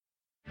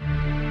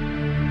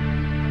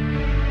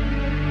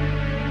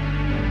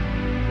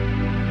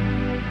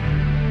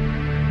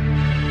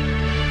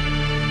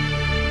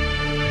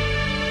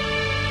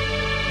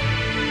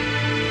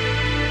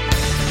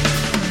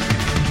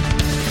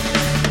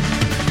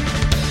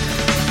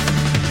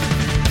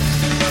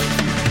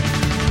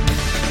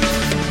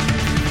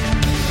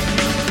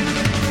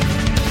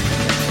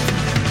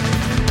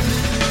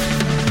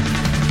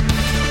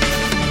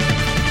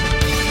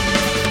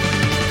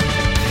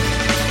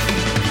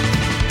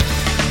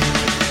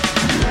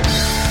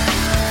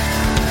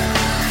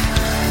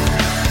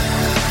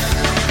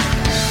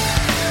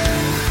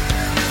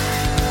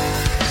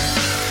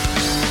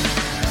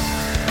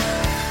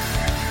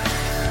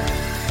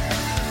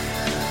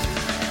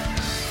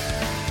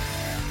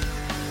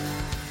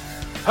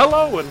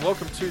Hello and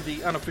welcome to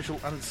the unofficial,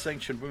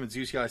 unsanctioned Women's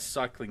UCI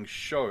Cycling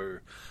Show.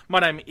 My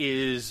name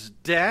is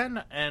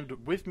Dan,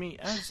 and with me,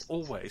 as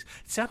always,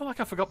 it sounded like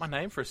I forgot my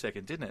name for a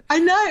second, didn't it? I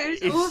know,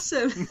 it's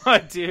awesome. My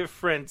dear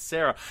friend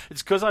Sarah.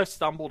 It's because I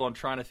stumbled on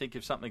trying to think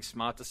of something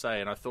smart to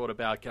say, and I thought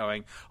about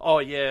going, oh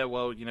yeah,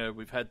 well, you know,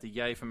 we've had the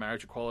yay for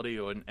marriage equality,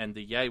 and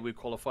the yay we've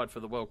qualified for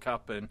the World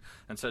Cup, and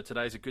so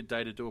today's a good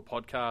day to do a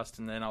podcast,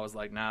 and then I was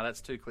like, nah, that's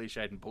too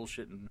cliched and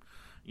bullshit, and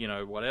you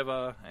know,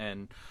 whatever,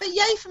 and... But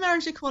yay for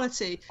marriage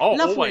equality. Oh,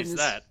 Love always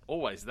wins.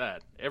 always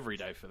that. Every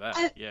day for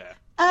that, yeah.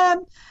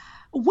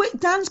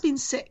 Dan's been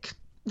sick.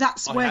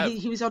 That's where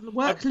he was on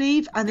work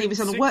leave, and he was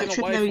on a work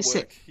trip, and now he's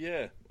sick.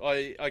 Yeah,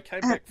 I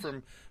came back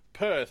from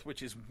Perth,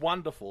 which is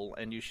wonderful,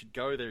 and you should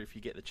go there if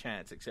you get the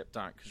chance, except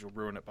don't, because you'll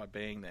ruin it by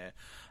being there,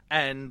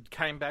 and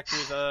came back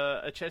with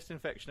a chest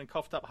infection and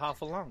coughed up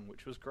half a lung,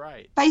 which was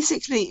great.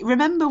 Basically,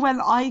 remember when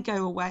I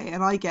go away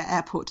and I get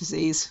airport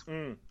disease?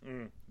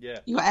 Yeah.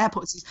 You got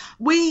airport disease.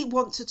 We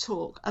want to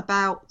talk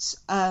about...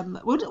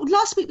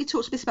 last week we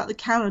talked a bit about the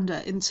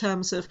calendar in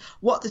terms of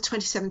what the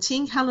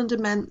 2017 calendar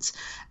meant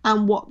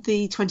and what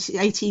the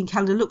 2018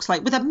 calendar looks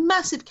like, with a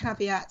massive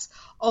caveat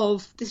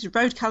of, this is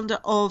road calendar,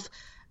 of...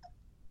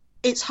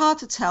 It's hard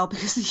to tell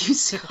because the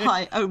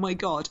UCI, oh my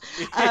God.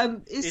 It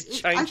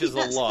changes I think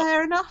that's a lot.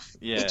 Fair enough.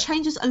 Yeah. It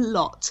changes a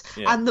lot.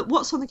 Yeah. And that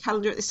what's on the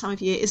calendar at this time of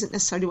year isn't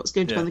necessarily what's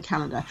going to be on the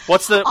calendar.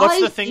 What's the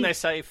thing they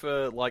say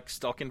for like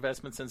stock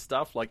investments and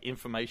stuff? Like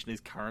information is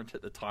current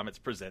at the time it's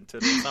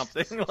presented or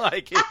something?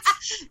 Like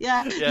it's,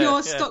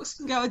 your stocks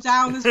can go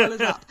down as well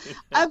as up.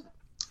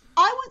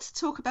 I want to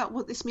talk about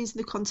what this means in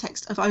the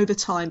context of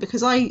overtime,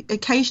 because every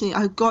time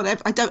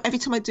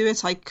I do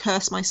it, I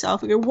curse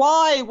myself. I go,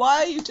 why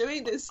are you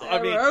doing this, Sarah?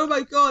 I mean, oh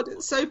my God,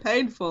 it's so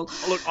painful.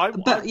 Look,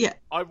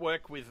 I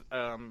work with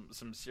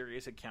some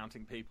serious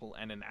accounting people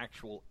and an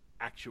actual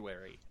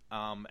actuary,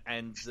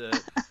 and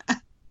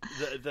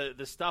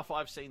the stuff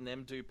I've seen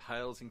them do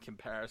pales in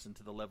comparison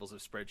to the levels of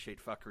spreadsheet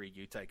fuckery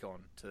you take on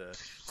to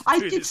I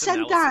do did this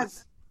send analysis.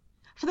 Dan.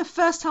 For the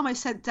first time, I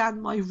sent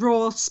Dan my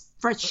raw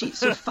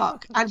spreadsheets of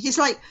fuck, and he's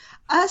like,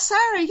 Sarah,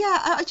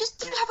 I just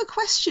do have a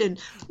question.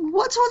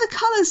 What do all the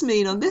colours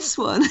mean on this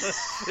one?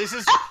 This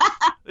is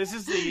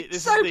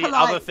the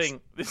other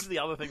thing. This is the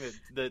other thing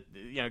that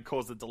you know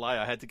caused the delay.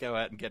 I had to go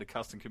out and get a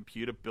custom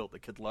computer built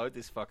that could load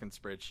this fucking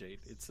spreadsheet.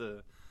 It's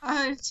a...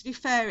 Oh, to be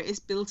fair, it is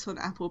built on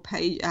Apple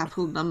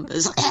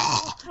numbers.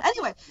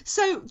 Anyway,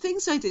 so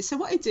things I do. So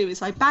what I do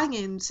is I bang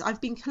in. So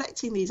I've been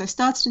collecting these. I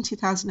started in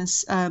 2000.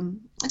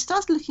 I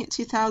started looking at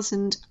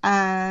 2000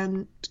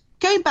 and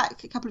going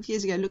back a couple of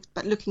years ago.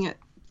 Looking at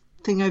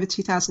thing over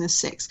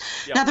 2006.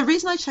 Yep. Now the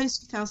reason I chose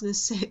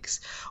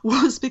 2006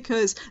 was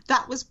because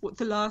that was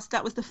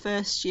the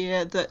first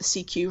year that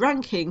CQ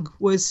ranking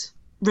was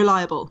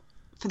reliable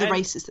for the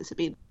races that have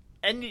been.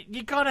 And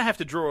you kind of have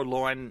to draw a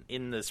line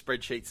in the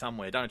spreadsheet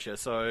somewhere, don't you?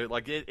 So,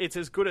 like, it's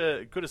as good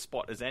a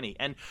spot as any.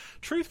 And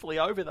truthfully,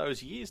 over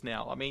those years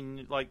now, I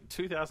mean, like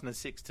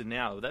 2006 to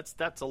now,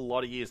 that's a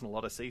lot of years and a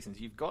lot of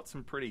seasons. You've got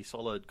some pretty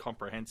solid,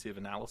 comprehensive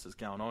analysis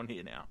going on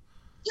here now.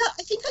 Yeah,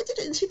 I think I did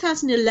it in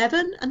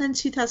 2011 and then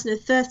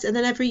 2013, and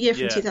then every year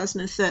from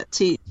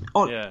 2013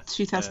 on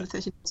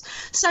 2013.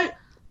 So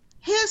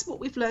here's what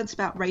we've learned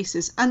about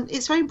races, and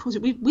it's very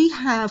important. We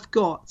have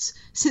got,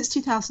 since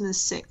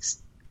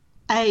 2006,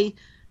 a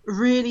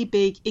really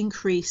big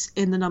increase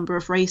in the number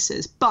of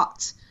races,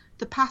 but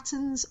the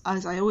patterns,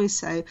 as I always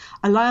say,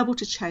 are liable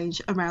to change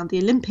around the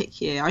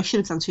Olympic year. I should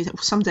have done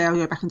someday I'll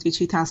go back and do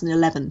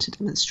 2011 to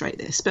demonstrate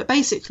this, but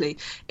basically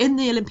in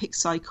the Olympic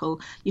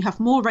cycle you have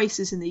more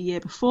races in the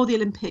year before the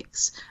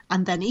Olympics,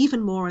 and then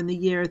even more in the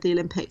year of the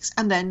Olympics,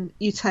 and then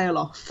you tail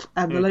off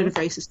and a load of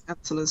races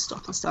cancel and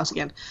stop and start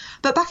again.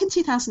 But back in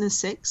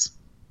 2006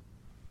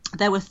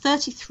 there were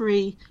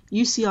 33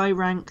 UCI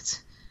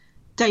ranked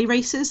day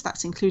races,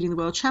 that's including the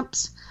World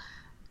Champs,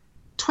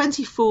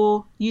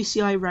 24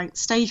 UCI ranked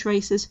stage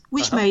races,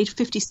 which made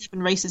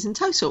 57 races in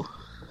total.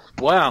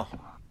 Wow.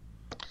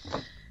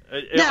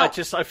 Now,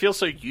 I feel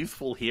so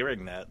youthful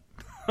hearing that.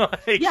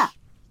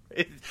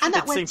 And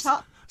that went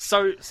up.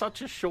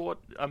 Such a short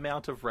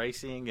amount of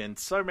racing, and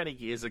so many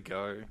years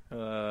ago.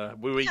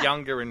 We were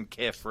younger and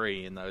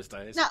carefree in those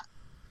days. Now,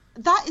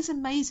 that is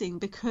amazing,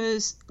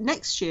 because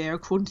next year,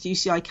 according to the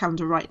UCI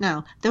calendar right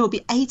now, there will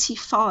be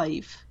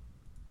 85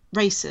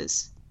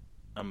 races.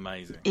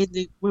 Amazing. In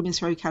the women's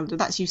road calendar.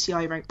 That's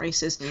UCI ranked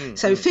races.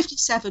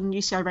 57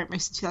 UCI ranked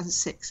races in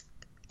 2006,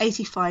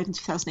 85 in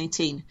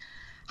 2018.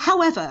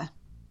 However,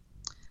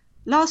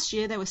 last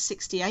year there were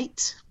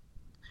 68,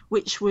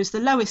 which was the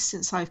lowest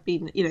since I've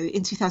been,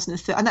 in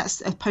 2013, and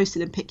that's a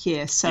post-Olympic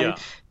year. So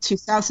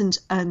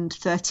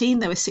 2013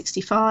 there were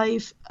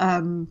 65.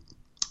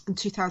 In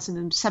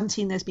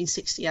 2017 there's been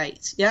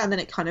 68, and then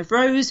it kind of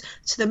rose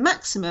to the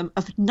maximum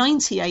of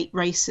 98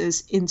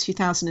 races in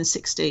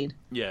 2016.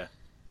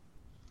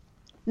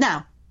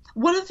 Now,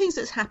 one of the things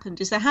that's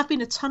happened is there have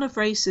been a ton of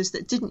races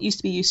that didn't used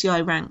to be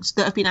UCI ranked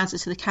that have been added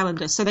to the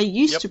calendar. So they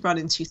used to run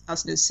in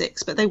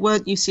 2006, but they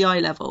weren't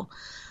UCI level.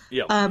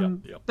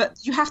 But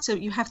you have to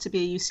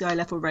be a UCI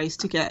level race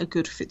to get a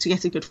good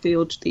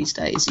field these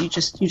days. You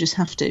just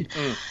have to.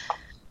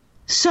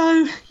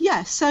 So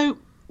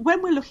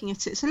when we're looking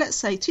at it, so let's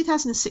say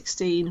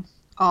 2016,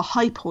 our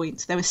high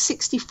point, there were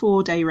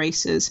 64 day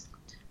races,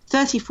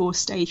 34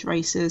 stage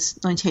races,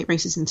 98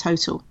 races in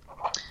total.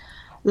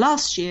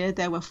 Last year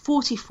there were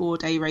 44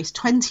 day races,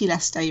 20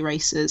 less day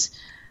races,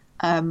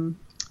 10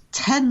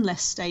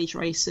 less stage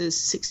races,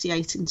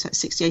 68 in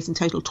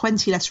total,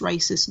 20 less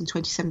races from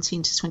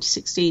 2017 to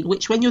 2016,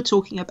 which when you're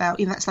talking about,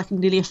 that's like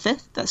nearly a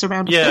fifth. That's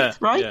around a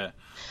fifth, right? Yeah.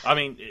 I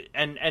mean,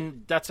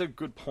 and that's a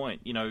good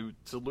point. To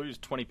lose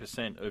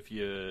 20% of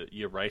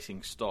your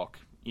racing stock,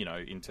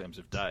 in terms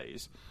of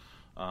days,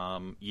 year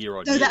on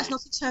year. No, that's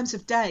not in terms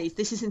of days.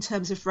 This is in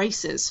terms of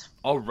races.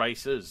 Oh,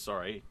 races.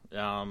 Sorry.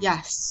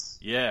 Yes.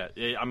 Yeah.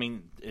 I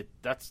mean,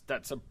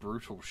 that's a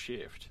brutal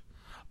shift.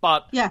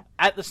 But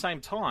at the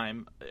same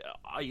time,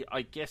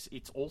 I guess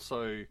it's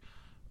also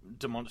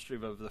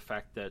demonstrative of the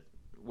fact that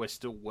we're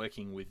still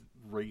working with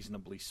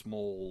reasonably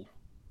small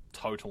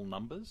total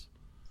numbers.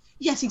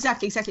 Yes,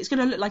 exactly. It's going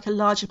to look like a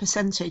larger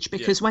percentage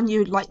because when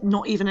you're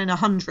not even in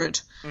 100,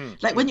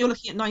 when you're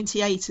looking at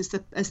 98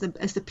 as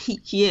the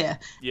peak year,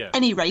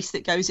 any race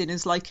that goes in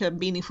as like a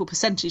meaningful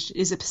percentage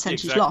is a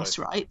percentage loss,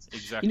 right?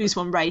 Exactly. You lose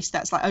one race,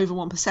 that's like over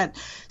 1%.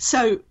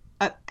 So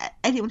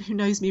anyone who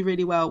knows me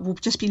really well will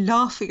just be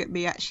laughing at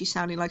me actually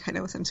sounding like I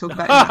know what I'm talking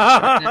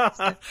about.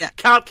 So,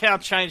 Can't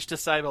count change to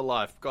save a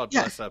life. God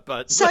bless her.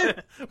 But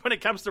when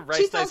it comes to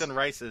race days and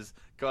races,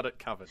 got it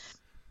covered.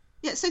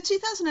 Yeah, so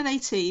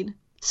 2018...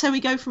 So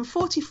we go from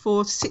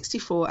 44 to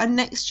 64, and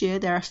next year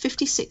there are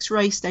 56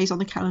 race days on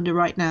the calendar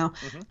right now,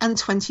 and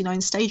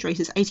 29 stage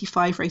races,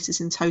 85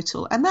 races in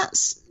total. And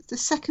that's the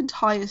second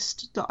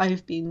highest that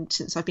I've been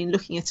since I've been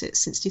looking at it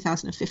since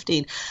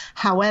 2015.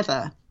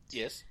 However,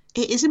 yes,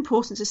 it is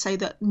important to say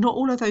that not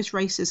all of those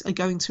races are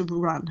going to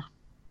run.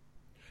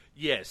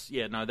 Yes,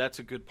 no, that's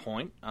a good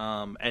point.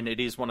 And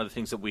it is one of the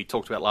things that we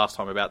talked about last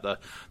time about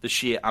the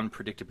sheer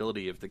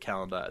unpredictability of the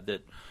calendar,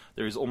 that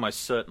there is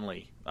almost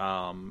certainly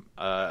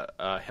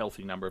a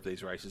healthy number of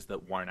these races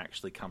that won't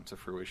actually come to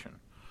fruition.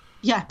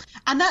 Yeah,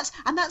 and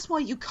that's why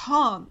you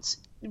can't.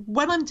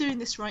 When I'm doing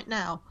this right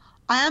now,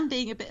 I am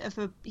being a bit of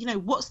a,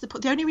 what's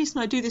the only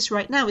reason I do this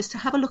right now is to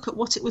have a look at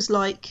what it's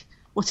like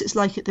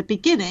at the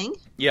beginning.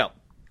 Yeah,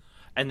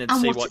 and then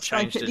see what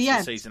changed as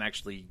the season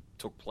actually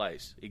took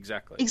place.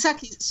 Exactly.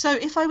 So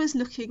if I was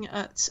looking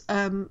at,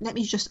 let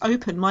me just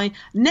open my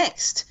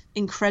next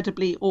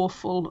incredibly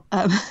awful,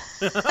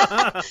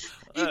 my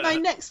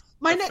next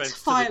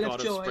file of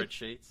joy.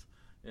 Spreadsheets.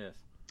 Yes.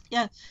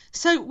 Yeah.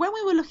 So when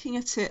we were looking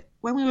at it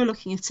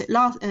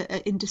last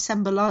in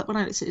December, when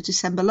I looked at it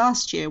December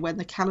last year, when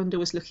the calendar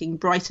was looking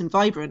bright and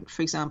vibrant,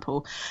 for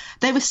example,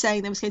 they were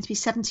saying there was going to be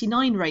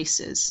 79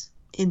 races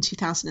in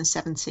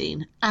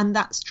 2017, and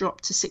that's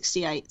dropped to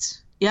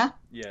 68. Yeah.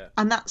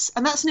 And that's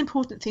an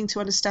important thing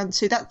to understand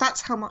too. That's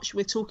how much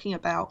we're talking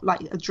about,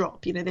 like a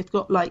drop. They've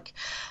got like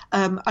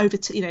over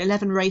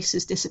 11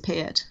 races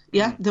disappeared.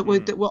 Yeah, that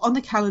were on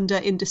the calendar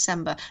in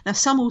December. Now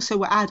some also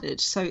were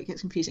added, so it gets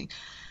confusing.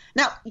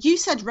 Now you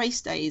said race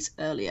days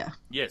earlier.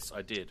 Yes,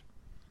 I did.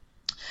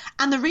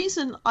 And the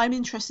reason I'm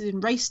interested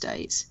in race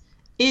days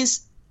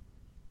is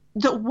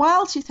that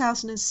while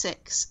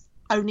 2006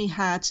 only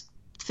had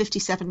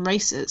 57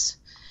 races,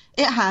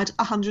 it had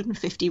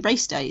 150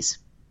 race days.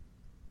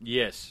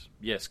 Yes,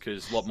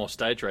 because a lot more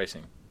stage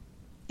racing.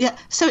 Yeah,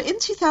 so in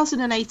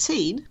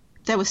 2018,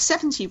 there were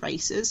 70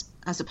 races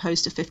as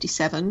opposed to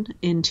 57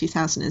 in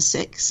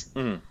 2006.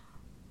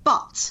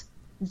 But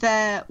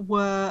there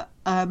were,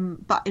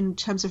 but in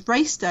terms of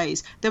race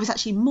days, there was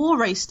actually more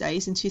race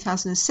days in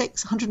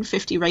 2006,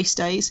 150 race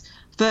days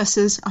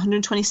versus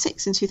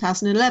 126 in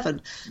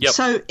 2011. Yep.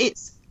 So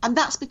and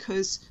that's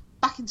because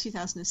back in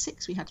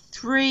 2006, we had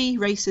 3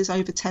 races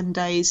over 10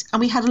 days,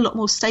 and we had a lot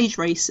more stage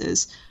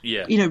races.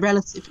 Yeah.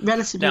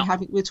 Relatively, now,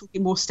 we're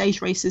talking more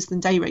stage races than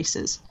day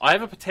races. I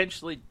have a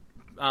potentially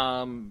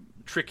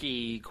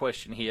tricky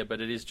question here, but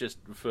it is just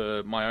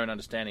for my own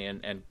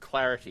understanding and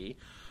clarity.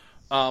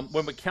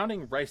 When we're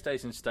counting race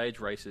days and stage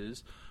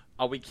races,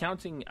 are we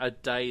counting a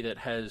day that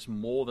has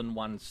more than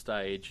one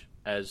stage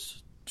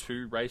as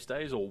 2 race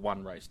days or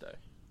 1 race day?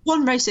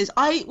 One race is.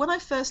 When I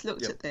first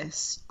looked at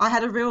this, I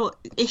had a real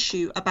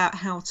issue about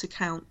how to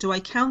count. Do I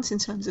count in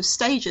terms of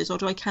stages or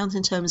do I count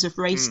in terms of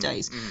race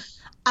days?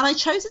 And I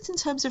chose it in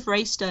terms of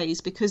race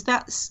days because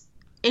that's,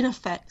 in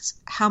effect,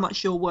 how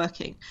much you're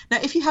working. Now,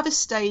 if you have a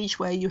stage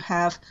where you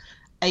have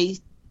a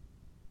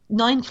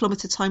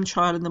 9-kilometre time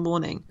trial in the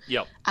morning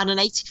and an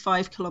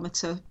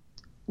 85-kilometre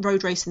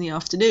road race in the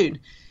afternoon,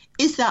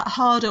 is that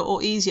harder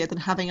or easier than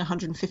having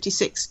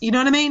 156? You know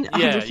what I mean?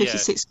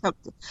 156. Yeah.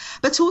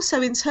 But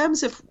also in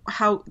terms of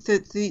how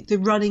the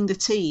running the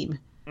team,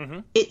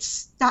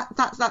 it's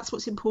that's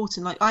what's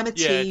important. Like I'm a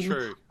team.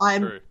 True.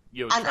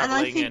 You're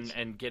traveling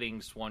and getting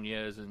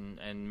soigneurs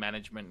and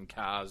management and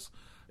cars,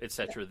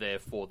 etc. there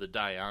for the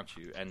day, aren't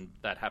you? And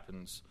that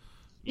happens.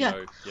 You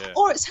know,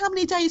 Or it's how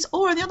many days.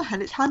 Or on the other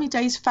hand, it's how many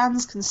days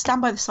fans can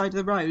stand by the side of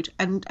the road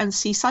and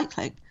see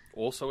cycling.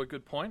 Also a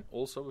good point.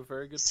 Also a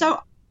very good point.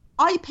 So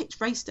I picked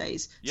race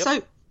days. Yep.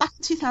 So back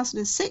in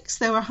 2006,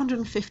 there were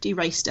 150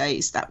 race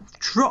days. That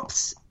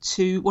dropped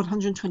to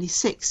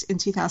 126 in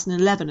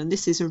 2011, and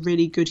this is a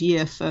really good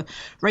year for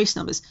race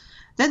numbers.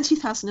 Then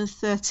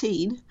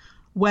 2013,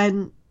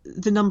 when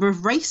the number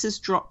of races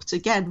dropped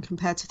again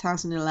compared to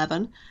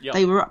 2011,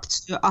 they were up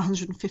to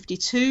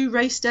 152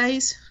 race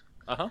days.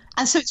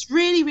 And so it's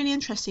really, really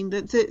interesting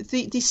that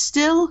the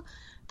still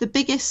the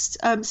biggest.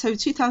 So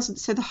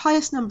the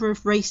highest number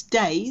of race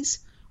days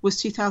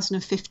was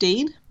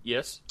 2015.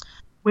 Yes.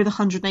 With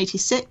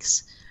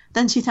 186.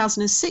 Then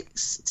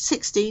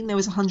 2016 there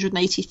was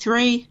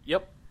 183.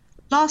 Yep.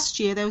 Last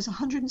year there was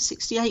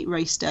 168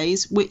 race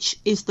days, which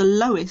is the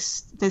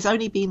lowest. There's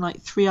only been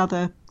like three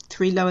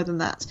lower than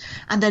that.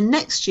 And then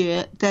next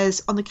year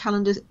there's on the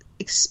calendar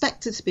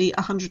expected to be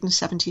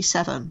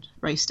 177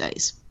 race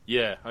days.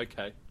 Yeah.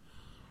 Okay.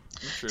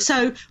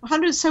 So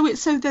 100. So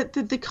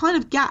the kind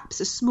of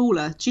gaps are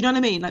smaller. Do you know what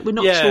I mean? Like we're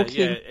not talking.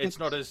 Yeah. It's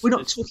not as. We're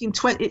not talking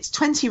 20. It's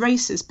 20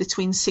 races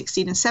between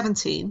 16 and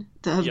 17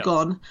 that have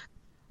gone,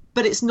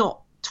 but it's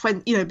not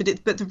 20. You know,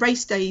 but the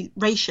race day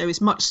ratio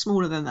is much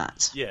smaller than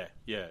that. Yeah.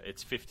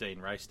 It's 15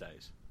 race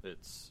days.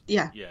 It's.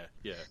 Yeah.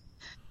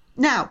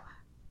 Now,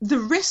 the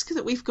risk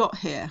that we've got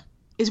here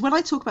is when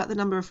I talk about the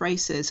number of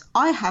races,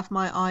 I have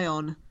my eye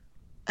on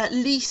at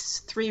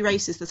least 3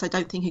 races that I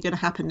don't think are going to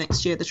happen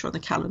next year that are on the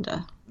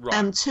calendar. Right.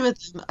 And 2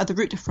 of them are the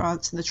Route de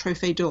France and the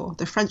Trophée d'Or,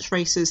 the French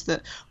races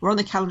that were on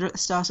the calendar at the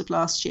start of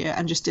last year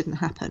and just didn't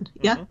happen.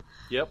 Yeah? Mm-hmm.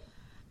 Yep.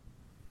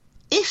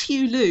 If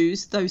you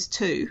lose those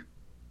 2,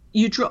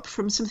 you drop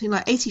from something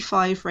like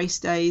 85 race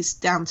days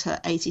down to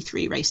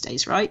 83 race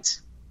days, right?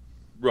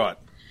 Right.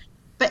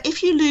 But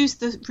if you lose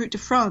the Route de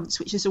France,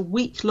 which is a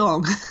week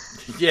long...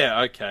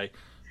 Yeah, okay.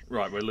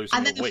 Right, we're losing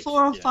and then a week.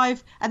 4 or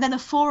 5, and then a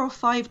 4 or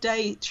 5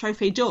 day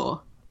Trophée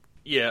d'Or.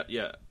 Yeah,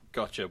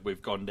 gotcha.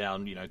 We've gone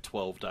down,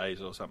 12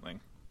 days or something.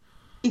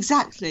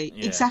 Exactly.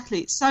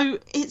 So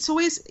it's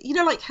always,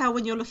 like how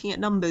when you're looking at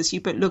numbers,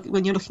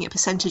 when you're looking at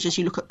percentages,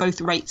 you look at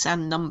both rates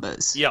and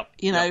numbers. Yep.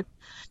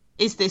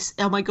 Is this?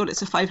 Oh my God!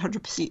 It's a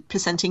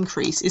 500%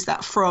 increase. Is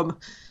that from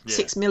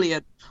 6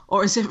 million,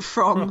 or is it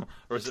from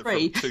or is it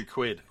 3? from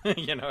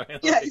 £2?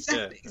 Yeah,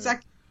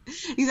 exactly.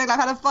 I've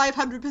had a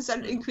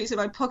 500% increase in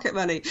my pocket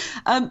money.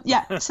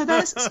 So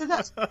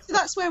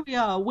that's where we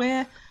are.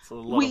 It's a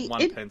lot of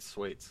 1 pence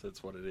sweets.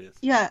 That's what it is.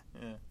 Yeah.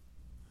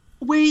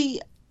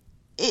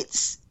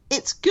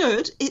 It's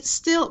good.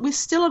 We're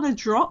still on a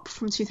drop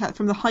from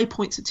the high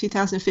points of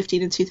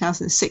 2015 and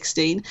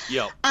 2016.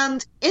 Yeah.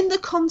 And in the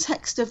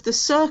context of the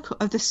cycle,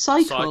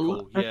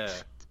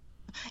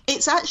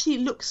 it actually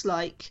looks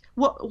like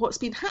what's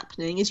been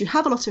happening is you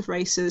have a lot of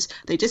races,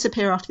 they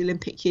disappear after the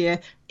Olympic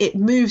year, it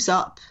moves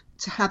up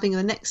to having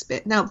the next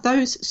bit. Now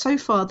those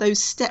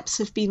steps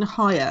have been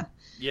higher.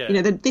 Yeah.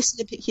 This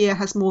Olympic year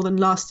has more than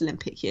last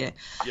Olympic year.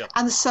 Yep.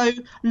 And so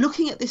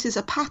looking at this as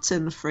a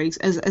pattern, for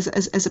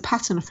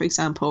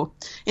example,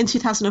 in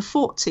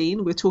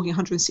 2014, we're talking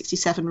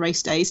 167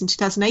 race days. In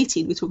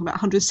 2018, we're talking about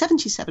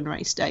 177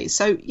 race days.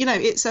 So,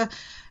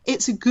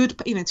 it's a good,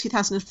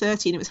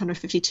 2013, it was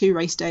 152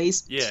 race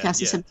days. Yeah.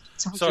 2017,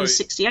 it's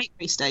 168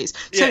 race days.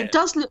 So it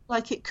does look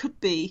like it could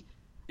be.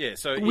 Yeah,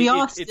 so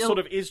it sort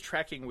of is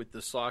tracking with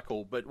the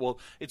cycle, but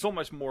it's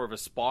almost more of a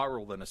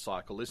spiral than a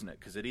cycle, isn't it?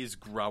 Because it is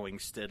growing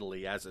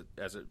steadily as it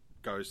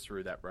goes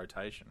through that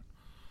rotation.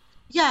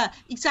 Yeah,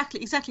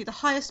 exactly. The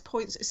highest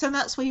points. So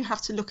that's where you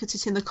have to look at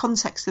it in the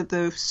context of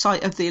the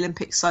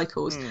Olympic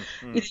cycles.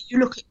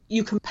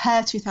 You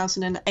compare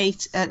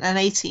 2008 and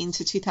 18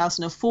 to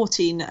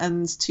 2014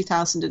 and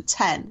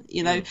 2010.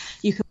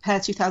 You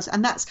compare 2000,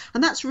 and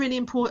that's really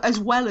important, as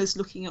well as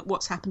looking at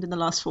what's happened in the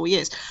last 4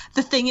 years.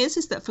 The thing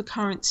is that for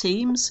current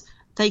teams,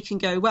 they can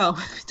go, well,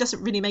 it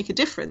doesn't really make a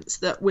difference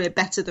that we're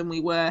better than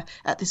we were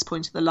at this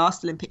point of the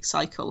last Olympic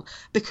cycle,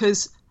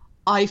 because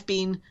I've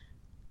been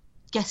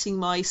getting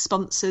my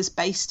sponsors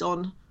based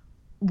on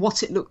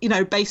what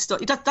it based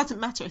on. It doesn't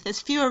matter if there's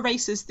fewer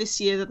races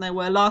this year than there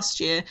were last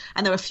year,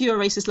 and there were fewer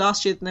races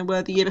last year than there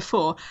were the year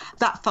before.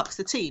 That fucks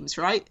the teams,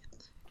 right?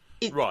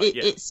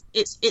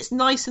 It's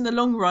nice in the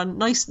long run.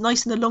 Nice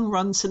in the long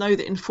run to know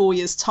that in 4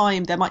 years'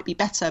 time there might be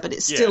better, but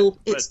it's still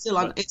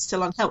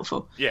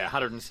unhelpful. Yeah,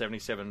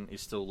 177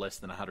 is still less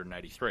than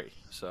 183.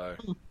 So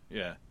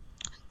yeah.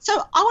 So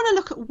I want to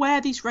look at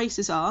where these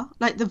races are.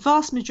 Like the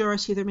vast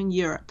majority of them in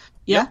Europe.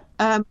 Yeah.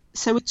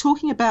 So we're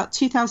talking about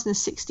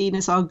 2016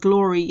 as our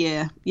glory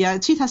year. Yeah.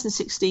 In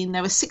 2016,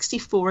 there were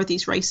 64 of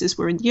these races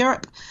were in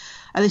Europe.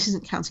 And this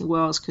isn't counting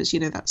Wales because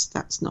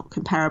that's not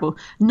comparable.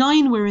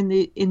 9 were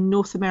in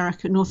North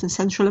America, North and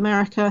Central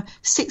America.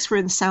 6 were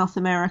in South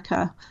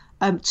America.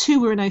 2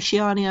 were in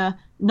Oceania.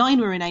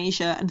 9 were in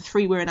Asia, and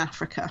 3 were in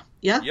Africa.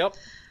 Yeah. Yep.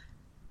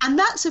 And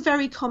that's a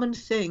very common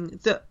thing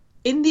that.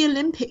 In the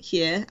Olympic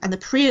year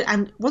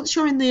and once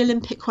you're in the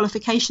Olympic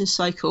qualification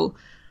cycle,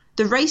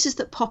 the races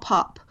that pop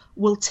up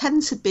will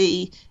tend to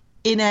be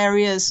in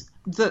areas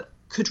that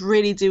could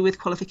really do with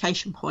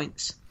qualification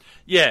points.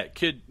 Yeah,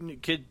 could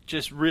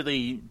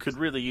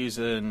really use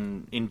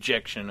an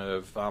injection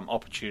of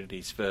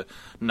opportunities for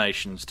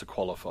nations to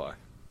qualify.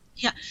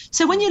 Yeah.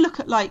 So when you look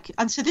at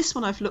and so this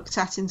one I've looked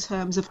at in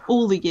terms of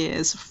all the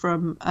years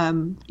from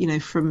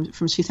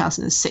from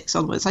 2006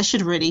 onwards. I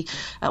should really,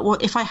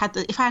 if I had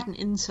an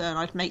intern,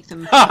 I'd make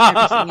them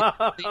everything.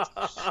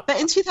 But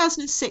in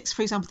 2006,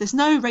 for example, there's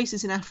no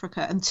races in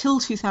Africa until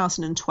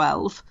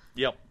 2012.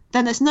 Yep.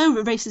 Then there's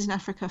no races in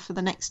Africa for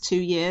the next 2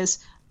 years,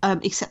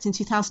 except in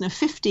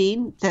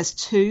 2015 there's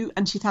 2,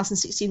 and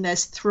 2016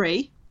 there's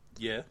 3.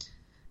 Yeah.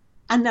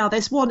 And now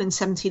there's 1 in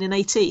 17 and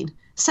 18.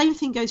 Same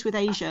thing goes with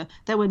Asia.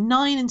 There were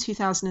 9 in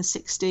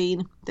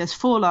 2016. There's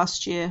 4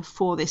 last year,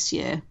 4 this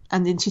year,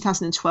 and in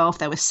 2012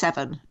 there were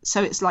 7.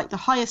 So it's like the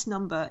highest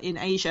number in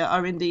Asia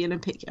are in the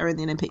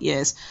Olympic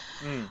years.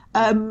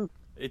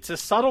 It's a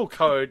subtle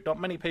code. Not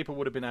many people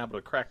would have been able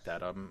to crack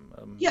that.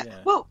 Yeah.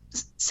 Well,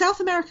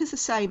 South America's the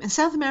same, and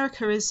South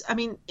America is. I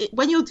mean,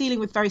 when you're dealing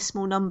with very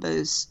small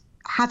numbers,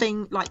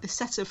 having like the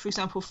set of, for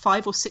example,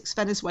 5 or 6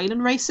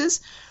 Venezuelan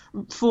races,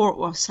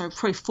 4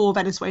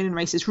 Venezuelan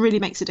races really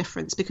makes a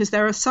difference, because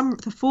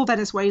the 4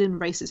 Venezuelan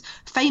races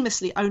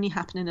famously only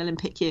happen in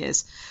Olympic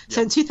years. Yep.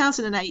 So in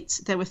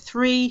 2008 there were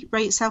 3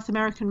 South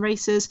American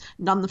races,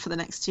 none for the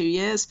next 2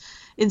 years.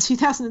 In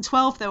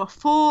 2012 there were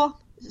 4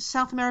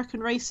 South American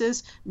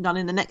races, none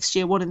in the next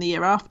year, 1 in the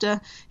year after.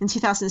 In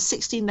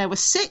 2016 there were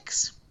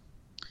 6,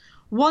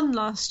 1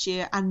 last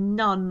year, and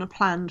none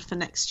planned for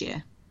next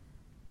year.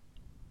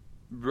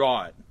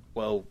 Right.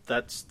 Well,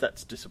 that's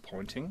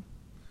disappointing.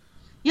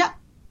 Yeah,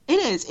 it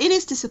is. It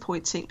is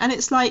disappointing, and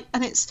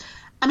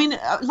I mean,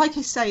 like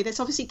I say, there's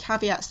obviously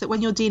caveats that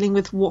when you're dealing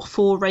with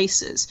 4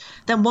 races,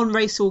 then one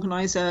race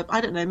organizer, I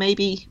don't know,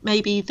 maybe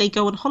they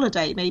go on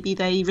holiday, maybe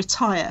they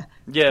retire.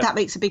 Yeah, that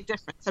makes a big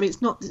difference. I mean,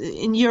 it's not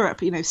in Europe.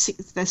 There's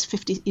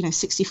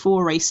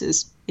 64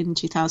 races in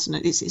 2000.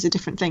 It's a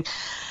different thing.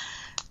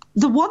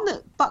 The one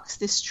that bucks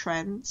this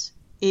trend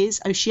is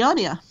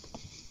Oceania.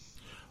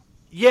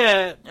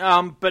 Yeah,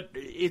 but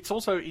it's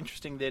also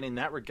interesting then in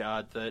that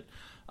regard that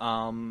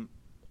on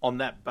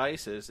that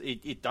basis,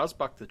 it does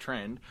buck the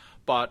trend,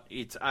 but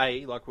it's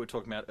like we were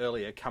talking about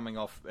earlier, coming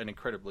off an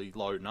incredibly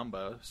low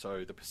number,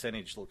 so the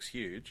percentage looks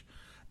huge,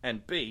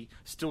 and B,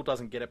 still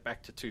doesn't get it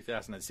back to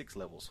 2006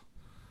 levels.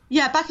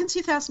 Yeah, back in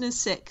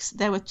 2006,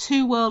 there were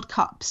 2 World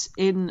Cups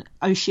in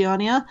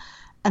Oceania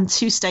and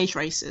 2 stage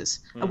races.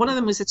 Mm-hmm. One of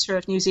them was the Tour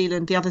of New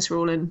Zealand. The others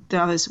are in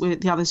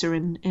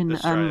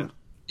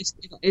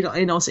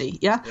Aussie,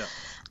 yeah?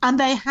 And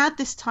they had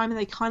this time, and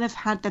they kind of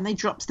had, then they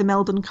dropped the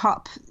Melbourne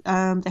Cup.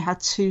 They had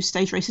 2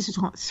 stage races,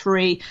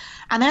 3,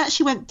 and they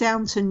actually went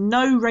down to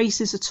no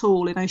races at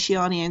all in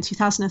Oceania in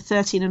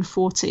 2013 and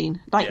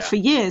 14. For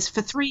years,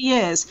 for 3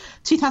 years,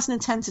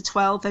 2010 to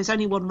 12, there was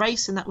only 1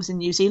 race, and that was in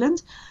New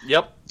Zealand.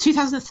 Yep.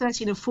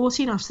 2013 and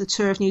 14, after the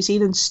Tour of New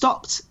Zealand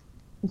stopped,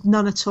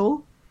 none at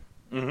all.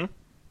 Mm-hmm.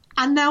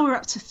 And now we're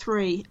up to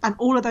 3, and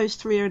all of those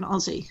 3 are in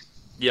Aussie.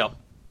 Yep.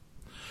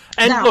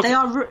 And now, look, they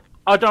are...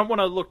 I don't want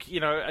to look,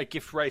 a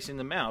gift race in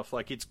the mouth.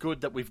 Like, it's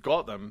good that we've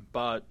got them,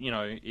 but,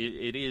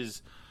 it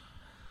is...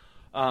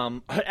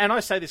 and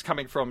I say this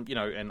coming from,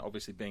 and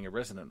obviously being a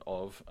resident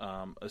of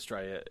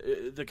Australia,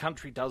 the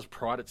country does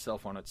pride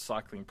itself on its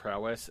cycling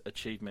prowess,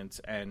 achievements,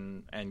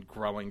 and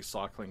growing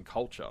cycling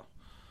culture.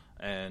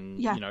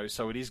 And,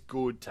 so it is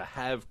good to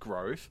have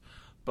growth,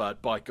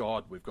 but by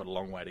God, we've got a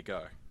long way to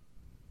go.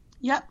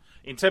 Yep.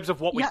 In terms of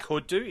what we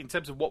could do, in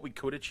terms of what we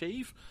could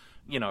achieve...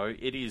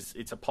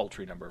 it's a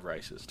paltry number of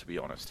races, to be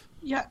honest.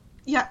 Yeah.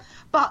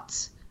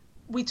 But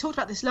we talked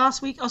about this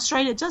last week.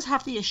 Australia does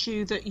have the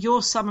issue that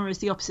your summer is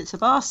the opposite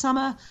of our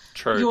summer.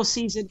 True. Your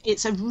season,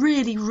 it's a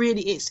really,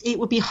 really, it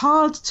would be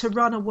hard to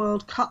run a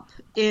World Cup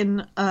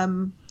in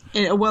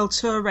a World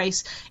Tour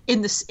race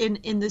in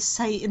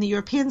the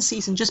European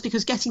season, just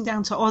because getting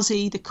down to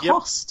Aussie, the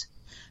cost,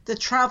 the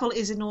travel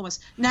is enormous.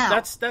 Now,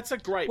 that's a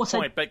great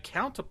point, but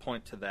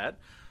counterpoint to that,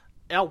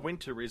 our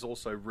winter is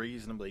also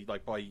reasonably,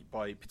 like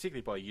particularly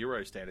by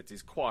Euro standards,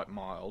 is quite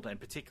mild, and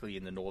particularly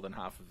in the northern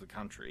half of the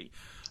country.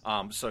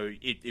 So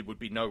it would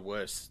be no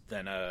worse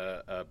than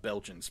a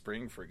Belgian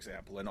spring, for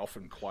example, and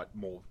often quite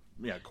more,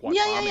 quite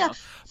balmier. Yeah.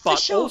 But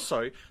sure.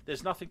 Also,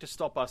 there's nothing to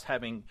stop us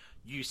having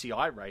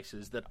UCI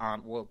races that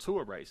aren't World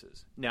Tour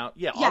races. Now,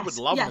 I would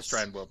love an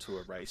Australian World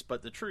Tour race,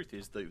 but the truth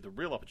is the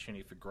real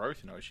opportunity for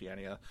growth in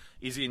Oceania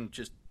is in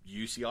just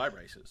UCI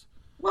races.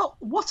 Well,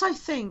 what I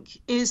think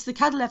is the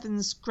Cadel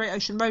Evans Great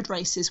Ocean Road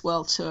Race is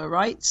World Tour,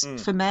 right,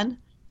 for men.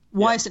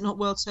 Why is it not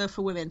World Tour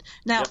for women?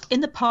 Now,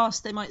 in the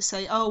past, they might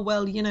say, oh,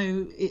 well,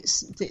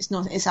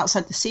 it's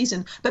outside the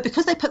season. But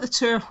because they put the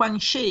Tour of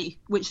Huangshi,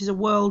 which is a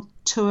World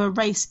Tour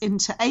race,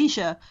 into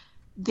Asia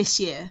this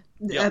year,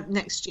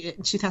 next year,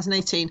 in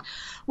 2018.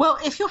 Well,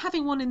 if you're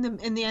having one in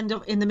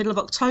the middle of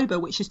October,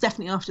 which is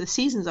definitely after the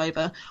season's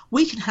over,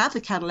 we can have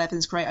the Cadel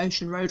Evans Great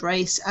Ocean Road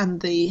Race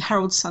and the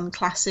Herald Sun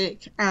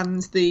Classic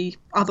and the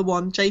other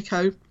one,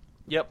 Jayco.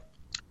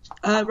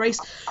 Race.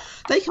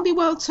 They can be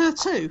World Tour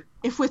too.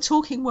 If we're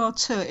talking World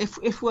Tour,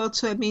 if World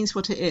Tour means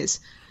what it is.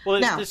 Well,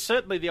 there's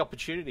certainly the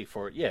opportunity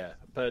for it,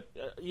 But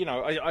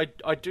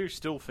I do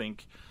still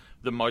think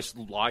the most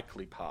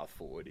likely path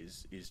forward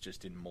is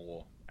just in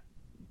more,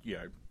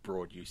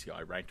 broad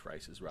UCI ranked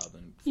races rather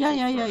than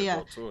and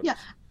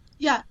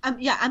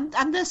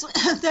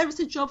there is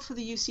a job for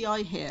the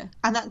UCI here,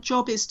 and that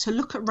job is to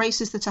look at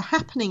races that are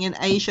happening in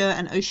Asia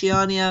and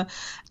Oceania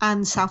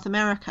and South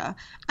America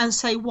and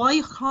say,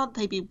 why can't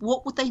they be?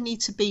 What would they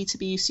need to be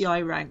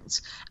UCI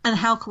ranked, and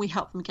how can we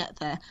help them get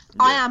there?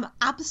 Yeah. I am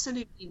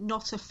absolutely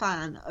not a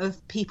fan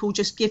of people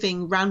just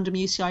giving random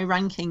UCI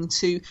ranking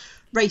to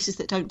races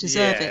that don't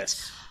deserve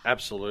it.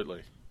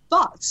 Absolutely.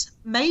 But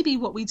maybe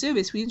what we do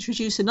is we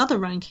introduce another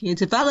ranking, a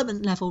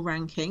development level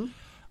ranking.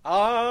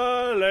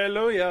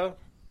 Hallelujah.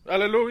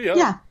 Hallelujah.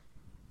 Yeah.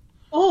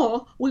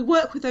 Or we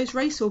work with those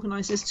race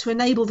organisers to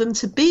enable them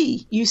to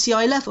be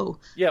UCI level.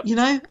 Yep.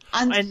 And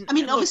I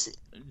mean, obviously...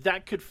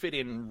 that could fit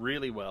in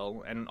really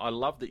well, and I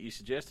love that you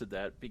suggested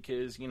that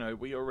because,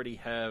 we already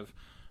have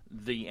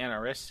the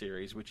NRS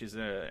series, which is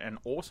an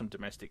awesome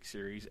domestic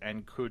series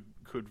and could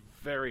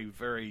very,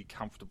 very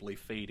comfortably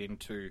feed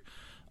into,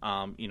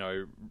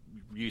 UCI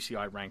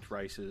ranked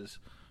races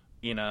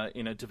in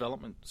a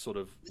development sort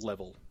of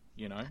level.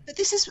 But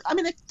this is,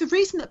 the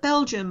reason that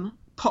Belgium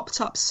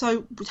popped up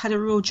had a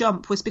real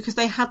jump was because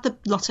they had the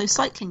Lotto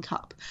Cycling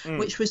Cup,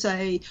 which was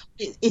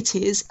it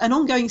is an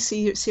ongoing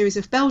series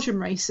of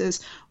Belgium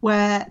races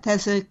where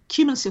there's a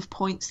cumulative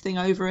points thing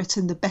over it,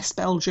 and the best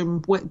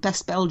Belgian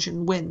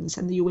wins,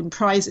 and you win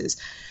prizes.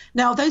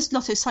 Now those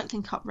Lotto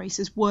Cycling Cup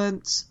races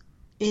weren't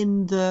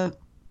in the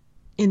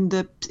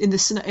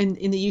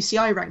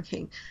UCI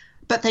ranking.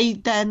 But they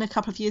then a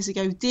couple of years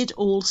ago did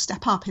all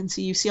step up into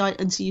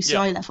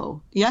UCI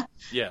level. Yeah.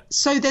 Yeah.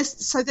 So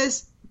there's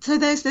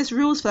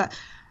rules for that.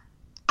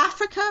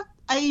 Africa,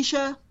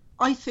 Asia,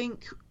 I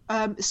think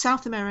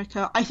South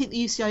America. I think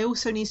the UCI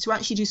also needs to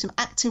actually do some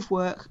active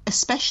work,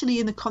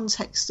 especially in the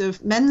context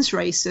of men's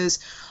races,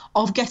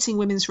 of getting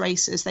women's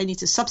races. They need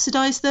to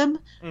subsidise them.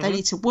 Mm-hmm. They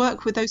need to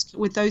work with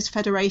those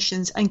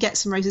federations and get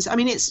some races. I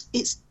mean,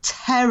 it's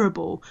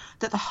terrible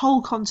that the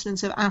whole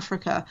continent of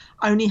Africa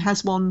only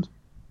has one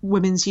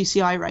women's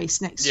UCI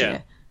race next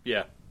year.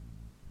 Yeah.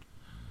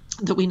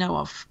 That we know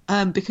of,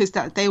 because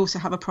they also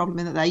have a problem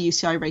in that their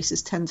UCI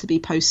races tend to be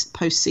post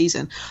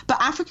season.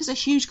 But Africa's a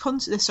huge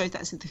continent. Sorry,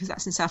 that's because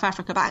that's in South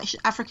Africa. But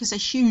actually, Africa's a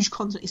huge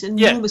continent. It's an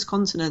enormous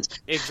continent.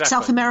 Exactly.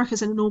 South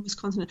America's an enormous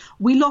continent.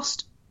 When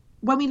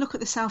we look at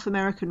the South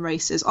American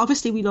races,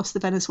 obviously we lost the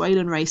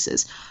Venezuelan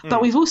races,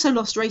 but we've also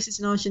lost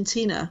races in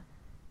Argentina.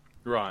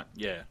 Right.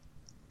 Yeah.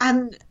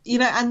 And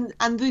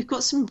and we've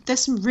got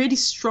there's some really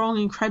strong,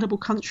 incredible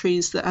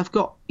countries that have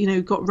got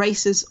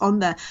races on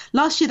there.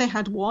 Last year they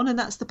had one, and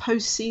that's the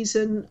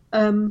postseason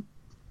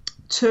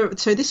tour.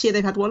 So this year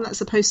they've had one, that's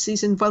the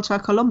postseason Vuelta a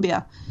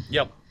Colombia.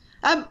 Yep.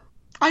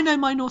 I know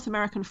my North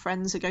American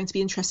friends are going to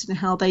be interested in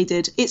how they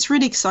did. It's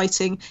really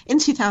exciting. In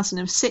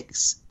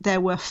 2006,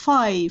 there were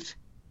 5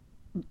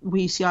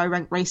 UCI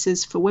ranked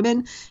races for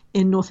women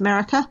in North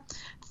America.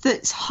 The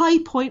high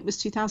point was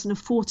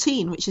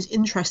 2014, which is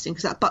interesting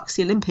because that bucks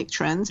the Olympic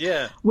trend.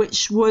 Yeah.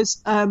 Which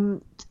was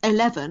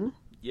 11.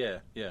 Yeah.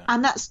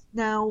 And that's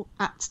now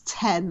at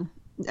 10.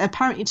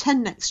 Apparently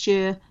 10 next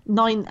year,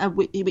 9,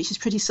 which is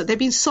pretty. They've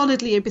been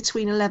solidly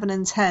between 11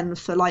 and 10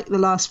 for like the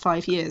last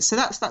 5 years. So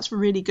that's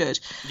really good.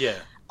 Yeah.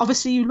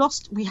 Obviously,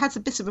 we had a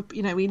bit of a,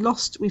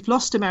 we've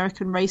lost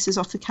American races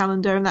off the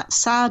calendar, and that's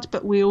sad.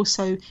 But we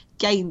also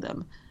gained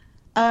them.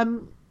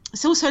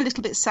 It's also a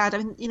little bit sad. I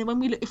mean,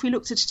 if we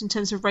looked at it in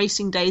terms of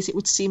racing days, it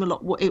would seem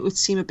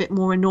a bit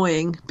more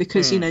annoying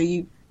because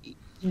you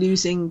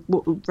losing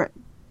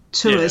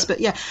tours.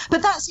 Yeah.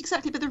 But that's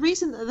exactly. But the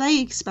reason that they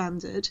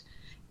expanded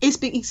is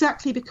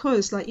exactly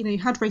because, you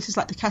had races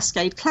like the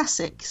Cascade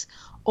Classics,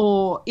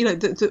 or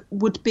that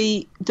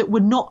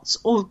would not,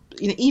 or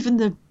even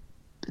the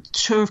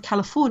Tour of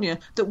California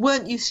that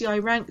weren't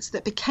UCI ranked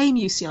that became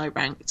UCI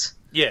ranked.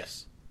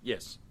 Yes.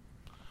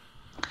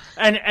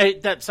 And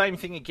that same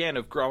thing again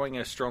of growing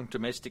a strong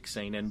domestic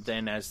scene, and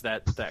then as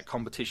that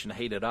competition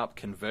heated up,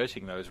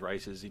 converting those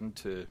races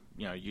into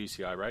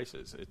UCI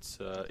races. It's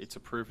a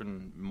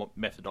proven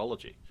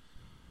methodology.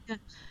 Yeah.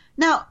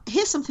 Now,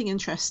 here's something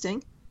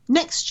interesting.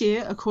 Next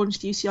year, according to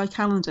the UCI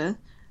calendar,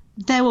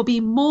 there will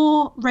be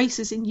more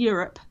races in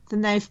Europe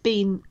than there have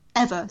been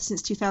ever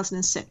since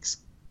 2006.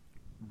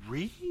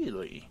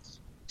 Really?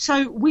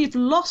 So we've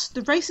lost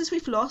the races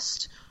we've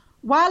lost.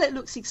 While it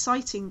looks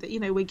exciting that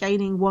we're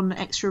gaining one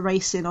extra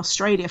race in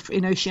Australia,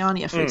 in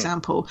Oceania, for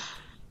example,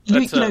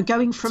 going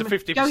from it's a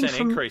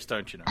 50% increase,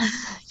 don't you know?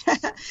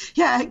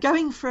 Yeah,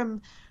 going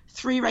from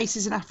 3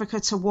 races in Africa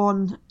to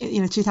 1,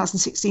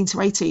 2016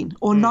 to 18,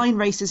 or 9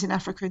 races in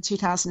Africa in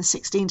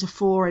 2016 to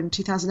 4 in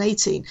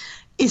 2018,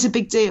 is a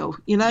big deal,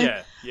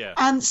 Yeah.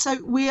 And so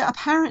we're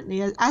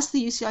apparently, as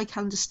the UCI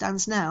calendar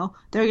stands now,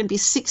 there are going to be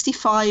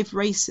 65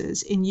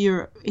 races in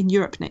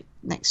Europe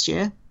next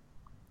year.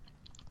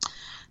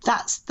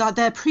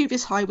 Their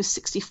previous high was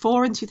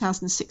 64 in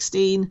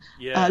 2016.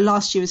 Yeah.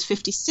 Last year was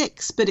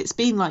 56, but it's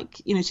been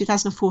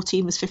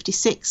 2014 was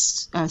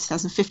 56,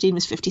 2015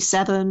 was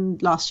 57,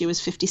 last year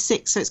was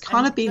 56. So it's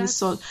kind of been that's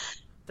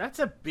That's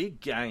a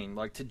big gain.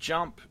 Like, to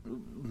jump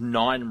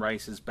 9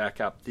 races back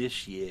up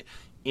this year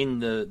in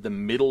the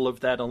middle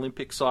of that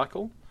Olympic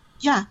cycle.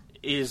 Yeah.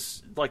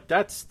 Is like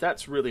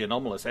that's really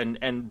anomalous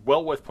and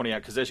well worth pointing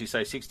out, because as you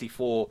say,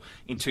 64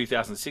 in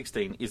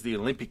 2016 is the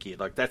Olympic year.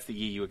 Like, that's the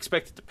year you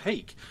expect it to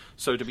peak.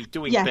 So to be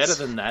doing better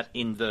than that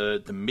in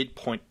the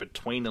midpoint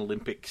between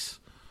Olympics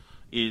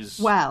is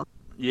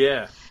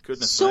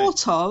goodness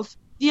sort of.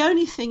 The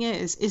only thing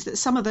is that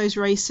some of those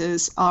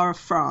races are of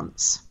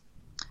France.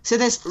 So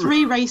there's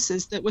 3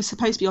 races that were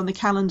supposed to be on the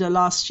calendar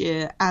last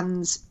year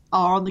and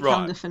are on the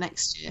calendar for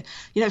next year.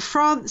 You know,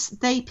 France,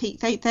 they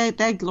peaked.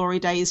 Their glory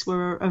days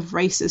of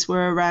races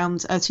were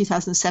around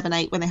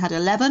 2007-8 when they had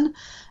 11.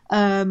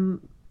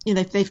 You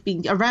know, they've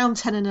been around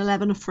 10 and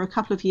 11 for a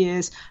couple of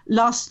years.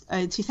 Last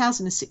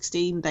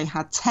 2016 they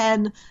had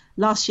 10.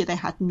 Last year they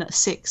had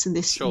 6, and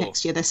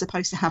next year they're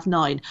supposed to have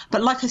 9.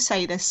 But like I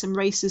say, there's some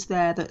races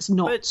there that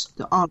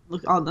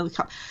aren't on the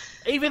cup.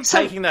 Even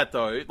taking that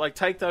though, like,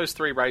 take those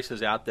 3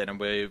 races out then, and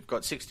we've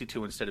got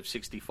 62 instead of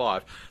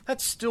 65.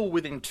 That's still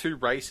within 2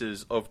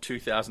 races of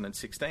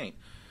 2016.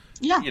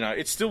 Yeah, you know,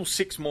 it's still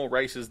 6 more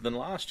races than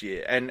last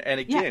year, and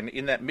again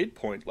in that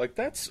midpoint, like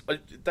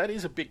that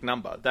is a big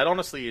number. That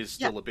honestly is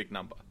still a big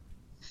number.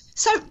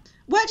 So,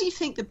 where do you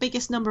think the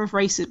biggest number of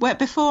races?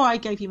 Before I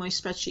gave you my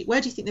spreadsheet,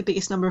 where do you think the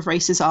biggest number of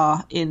races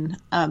are in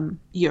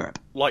Europe?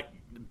 Like,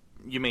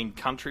 you mean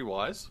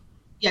country-wise?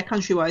 Yeah,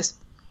 country-wise.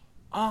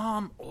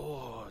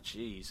 Oh,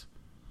 jeez.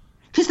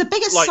 Because the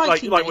biggest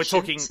cycling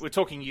nations... we're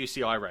talking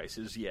UCI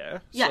races, yeah.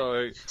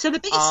 So the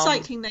biggest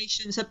cycling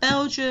nations are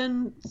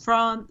Belgium,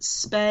 France,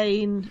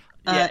 Spain,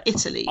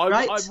 Italy,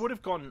 right? I would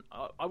have gone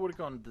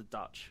the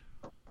Dutch.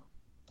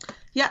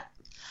 Yeah.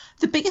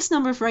 The biggest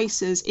number of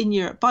races in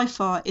Europe by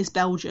far is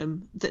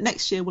Belgium, that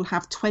next year will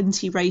have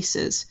 20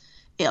 races.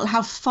 It'll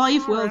have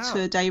 5 World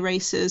Tour day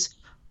races,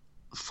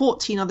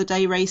 14 other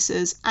day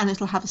races, and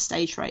it'll have a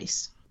stage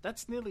race.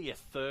 That's nearly a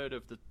third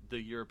of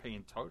the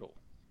European total.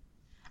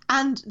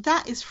 And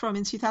that is from,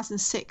 in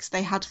 2006,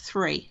 they had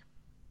 3.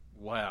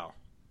 Wow.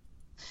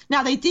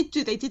 Now, they did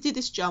do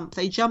this jump.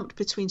 They jumped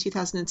between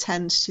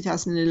 2010 to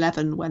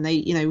 2011 when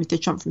they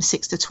jumped from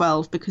 6 to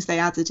 12 because they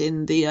added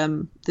in the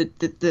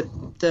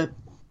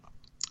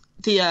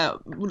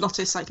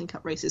Lotto Cycling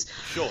Cup races.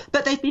 Sure.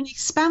 But they've been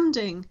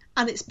expanding,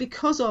 and it's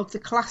because of the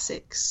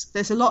classics.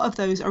 There's a lot of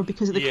those are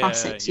because of the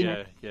classics. You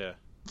know.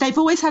 They've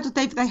always had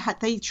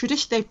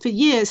traditionally for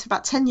years, for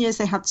about 10 years,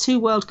 they had 2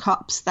 World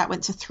Cups that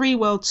went to 3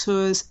 World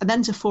Tours and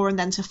then to 4 and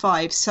then to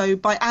 5. So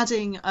by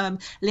adding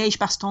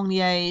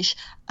Liège-Bastogne-Liège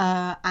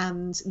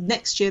and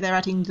next year they're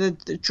adding the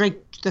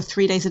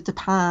 3 days of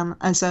Japan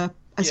as a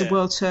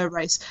World Tour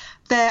race.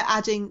 They're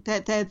adding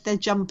they're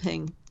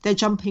jumping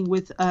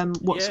with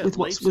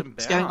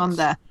what's going on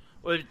there.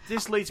 Well,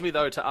 this leads me,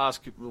 though, to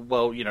ask,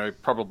 well, you know,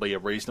 probably a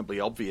reasonably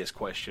obvious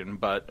question,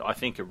 but I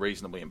think a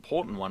reasonably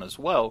important one as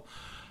well.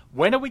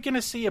 When are we going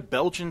to see a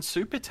Belgian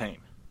super team?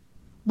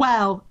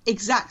 Well,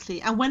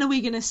 exactly. And when are we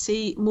going to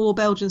see more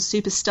Belgian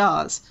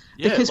superstars?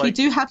 Because we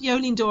do have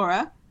Jolien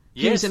D'Hoore,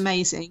 who's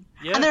amazing.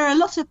 Yeah. And there are a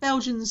lot of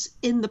Belgians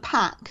in the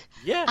pack.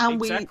 Yeah,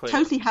 and exactly. We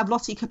totally have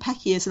Lottie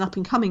Kopecky as an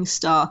up-and-coming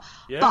star.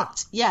 Yeah.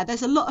 But,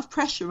 there's a lot of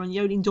pressure on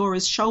Jolien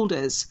D'Hoore's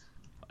shoulders.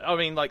 I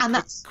mean, like,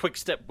 quick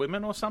step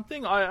women or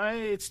something?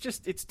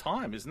 It's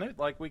time, isn't it?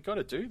 Like, we got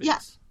to do this. Yeah.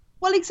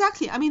 Well,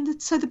 exactly. I mean,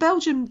 so the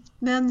Belgian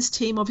men's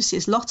team obviously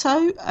is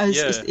Lotto,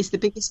 is the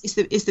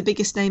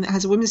biggest name that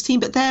has a women's team,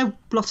 but their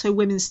Lotto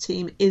women's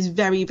team is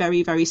very,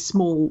 very, very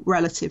small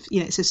relative. You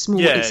know, it's a small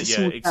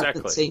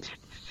exactly. team.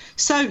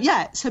 So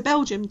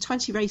Belgium,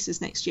 20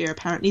 races next year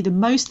apparently, the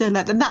most and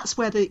that's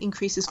where the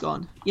increase has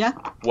gone. Yeah.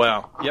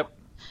 Wow. Yep.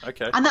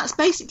 Okay. And that's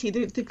basically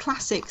the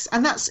classics,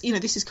 and that's, you know,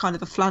 this is kind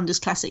of a Flanders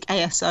Classic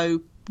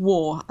ASO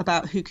war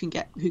about who can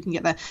get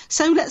there.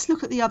 So let's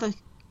look at the other.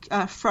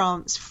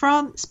 France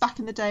back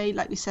in the day,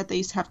 like we said, they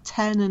used to have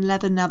 10 and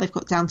 11. Now they've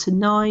got down to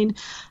 9.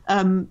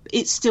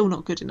 It's still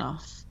not good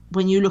enough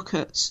when you look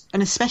at,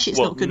 and especially it's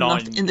not good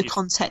enough in the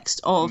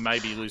context of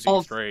maybe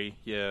losing 3.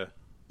 Yeah,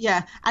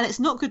 and it's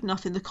not good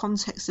enough in the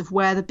context of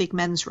where the big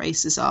men's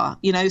races are.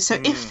 You know,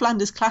 so if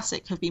Flanders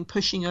Classic have been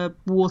pushing a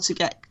war to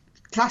get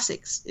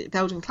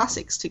Belgian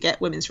classics to get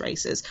women's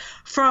races,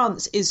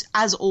 France is,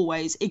 as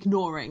always,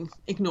 ignoring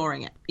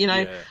it. You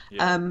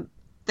know.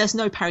 There's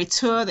no Paris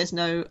Tour, there's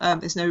no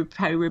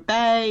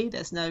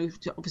Paris-Roubaix,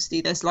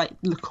 there's like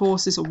Le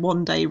Course is a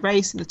 1-day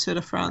race in the Tour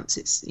de France.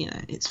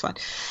 It's fine.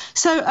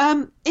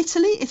 So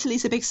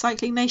Italy's a big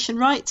cycling nation,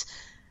 right?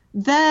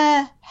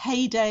 Their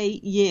heyday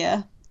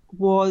year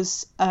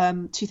was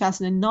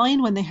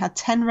 2009 when they had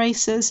 10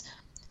 races,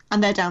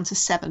 and they're down to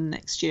 7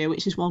 next year,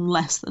 which is 1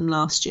 less than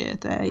last year.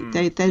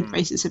 Their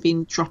races have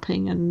been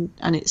dropping,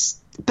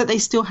 but they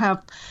still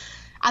have.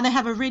 And they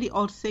have a really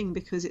odd thing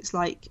because it's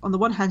like, on the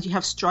one hand, you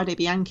have Strade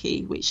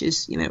Bianche, which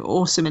is, you know,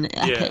 awesome and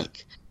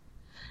epic.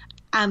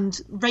 And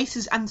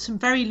races, and some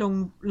very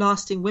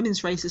long-lasting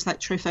women's races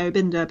like Trofeo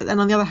Binda. But then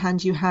on the other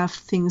hand, you have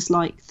things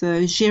like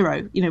the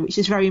Giro, you know, which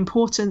is very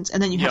important.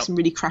 And then you have some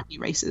really crappy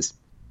races.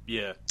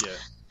 Yeah.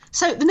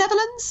 So the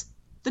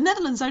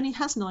Netherlands only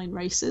has 9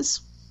 races.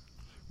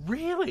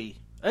 Really?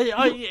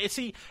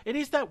 See, it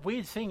is that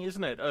weird thing,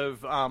 isn't it,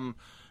 of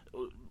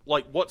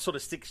like what sort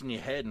of sticks in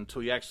your head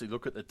until you actually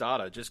look at the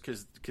data, just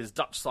because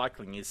Dutch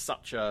cycling is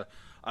such a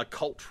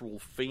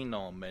cultural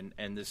phenom,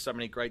 and there's so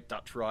many great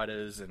Dutch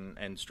riders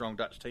and strong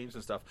Dutch teams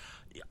and stuff.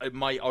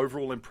 My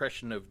overall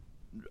impression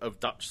of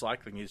Dutch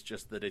cycling is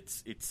just that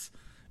it's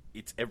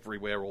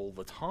everywhere all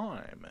the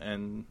time,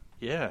 and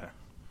yeah.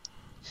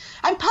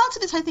 And part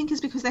of it, I think, is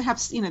because they have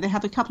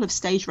a couple of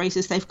stage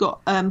races. They've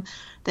got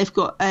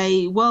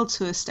a World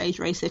Tour stage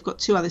race. They've got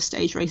 2 other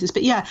stage races.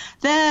 But yeah,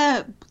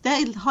 their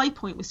high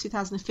point was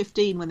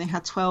 2015 when they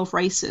had 12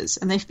 races,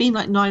 and they've been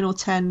like 9 or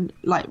 10,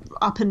 like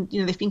up and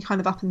they've been kind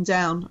of up and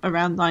down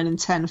around 9 and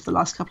 10 for the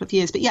last couple of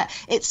years. But yeah,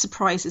 it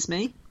surprises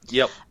me.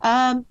 Yep.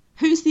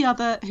 Who's the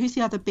other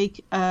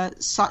big?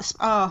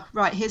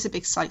 Right, here's a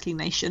big cycling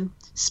nation,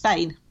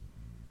 Spain.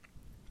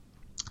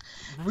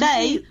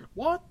 Really?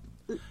 What?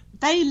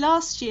 They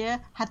last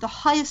year had the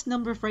highest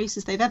number of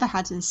races they've ever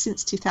had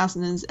since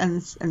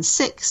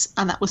 2006,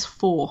 and that was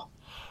 4.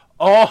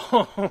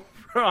 Oh,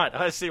 right.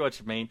 I see what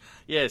you mean.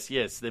 Yes.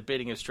 They're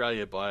beating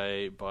Australia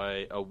by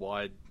a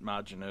wide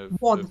margin of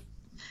 1.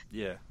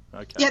 Yeah.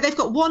 Okay. Yeah, they've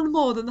got 1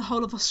 more than the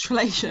whole of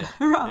Australasia.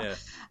 Right.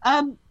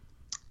 Yeah.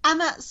 And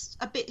that's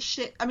a bit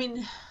shit. I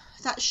mean,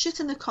 that's shit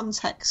in the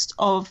context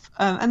of,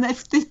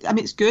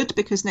 it's good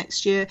because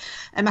next year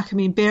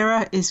Emakumeen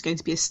Bira is going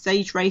to be a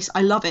stage race.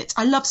 I love it.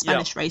 I love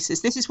Spanish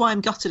races. This is why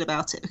I'm gutted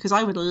about it, because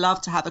I would love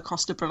to have a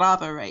Costa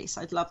Brava race.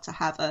 I'd love to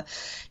have a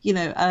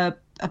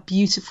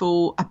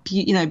beautiful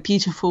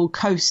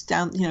coast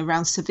down,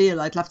 around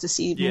Seville. I'd love to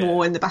see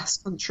more in the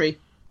Basque Country.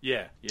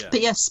 Yeah.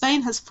 But yeah,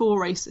 Spain has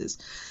 4 races,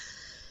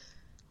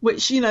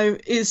 which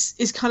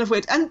is kind of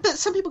weird. But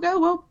some people go,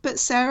 well, but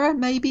Sarah,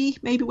 maybe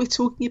we're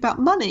talking about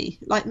money.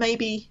 Like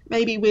maybe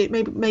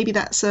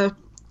that's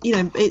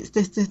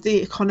it's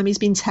the economy's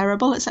been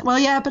terrible. It's like, well,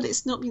 yeah, but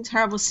it's not been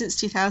terrible since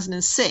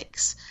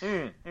 2006.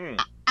 And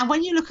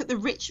when you look at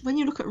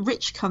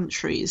rich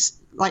countries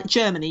like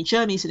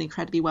Germany's an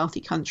incredibly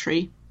wealthy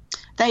country.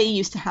 They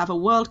used to have a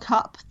World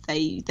Cup.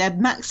 Their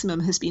maximum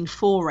has been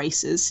 4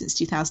 races since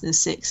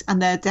 2006,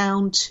 and they're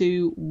down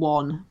to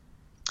 1.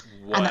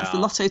 Wow. And that's the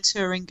Lotto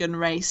Thüringen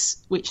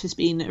race, which has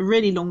been a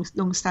really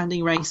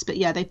long-standing race. But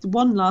yeah, they've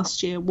won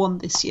last year, won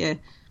this year.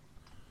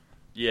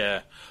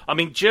 Yeah. I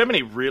mean,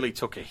 Germany really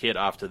took a hit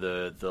after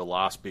the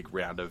last big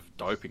round of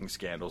doping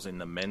scandals in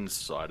the men's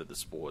side of the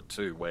sport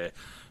too, where,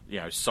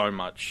 so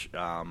much,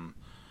 from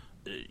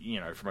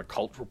a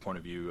cultural point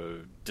of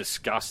view,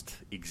 disgust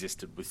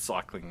existed with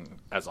cycling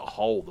as a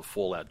whole. The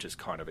fallout just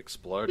kind of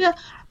exploded. Yeah,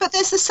 but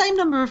there's the same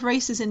number of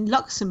races in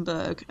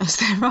Luxembourg as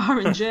there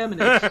are in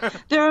Germany.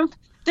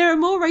 There are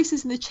more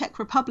races in the Czech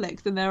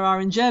Republic than there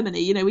are in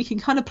Germany. We can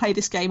kind of play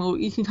this game, or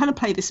you can kind of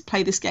play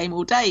this game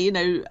all day.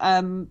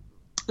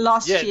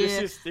 Last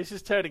year, this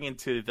is turning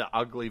into the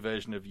ugly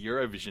version of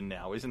Eurovision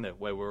now, isn't it?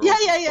 Where we're all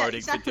voting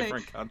exactly. for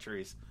different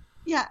countries.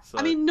 Yeah, so.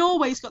 I mean,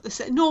 Norway's got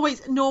the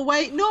Norway's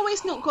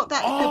not got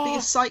that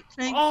big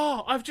cycling.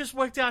 Oh, I've just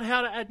worked out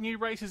how to add new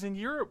races in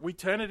Europe. We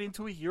turn it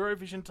into a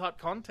Eurovision type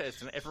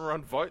contest, and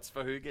everyone votes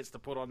for who gets to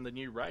put on the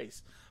new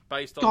race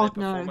based on their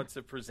performance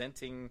of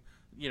presenting.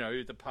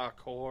 The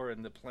parkour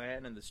and the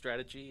plan and the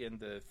strategy and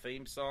the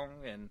theme song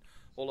and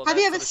all of that. Have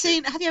you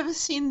ever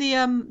seen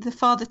the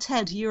Father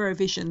Ted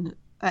Eurovision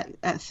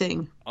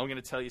thing? I'm going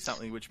to tell you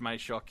something which may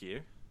shock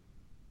you.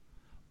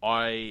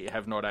 I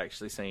have not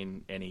actually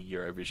seen any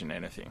Eurovision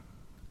anything.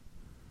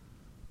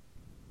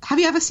 Have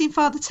you ever seen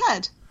Father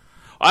Ted?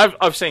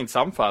 I've seen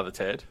some Father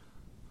Ted.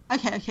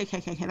 Okay,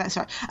 that's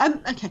right.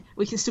 Okay,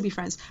 we can still be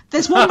friends.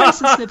 There's one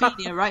race in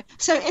Slovenia, right?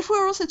 So if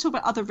we're also talking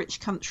about other rich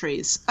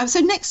countries,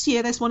 so next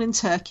year there's one in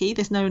Turkey.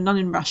 There's none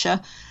in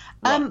Russia.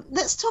 Right.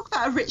 Let's talk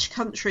about a rich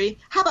country.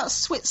 How about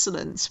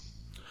Switzerland?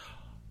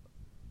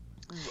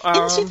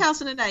 In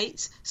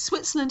 2008,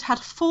 Switzerland had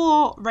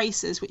 4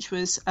 races, which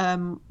was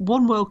 1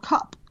 World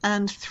Cup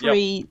and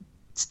 3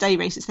 day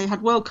races. They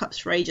had World Cups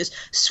for ages.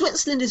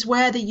 Switzerland is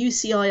where the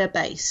UCI are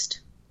based.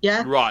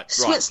 Yeah, right.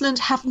 Switzerland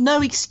have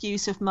no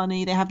excuse of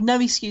money. They have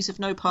no excuse of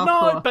no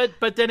parkour. No,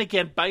 but then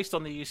again, based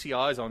on the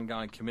UCI's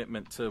ongoing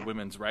commitment to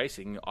women's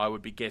racing, I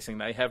would be guessing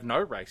they have no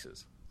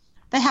races.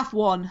 They have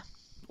 1.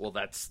 Well,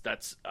 that's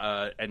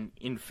an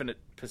infinite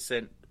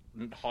percent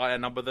higher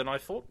number than I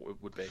thought it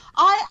would be.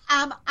 I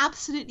am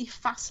absolutely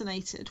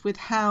fascinated with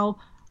how,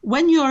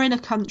 when you're in a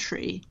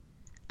country,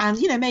 and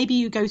maybe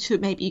you go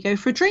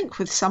for a drink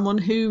with someone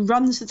who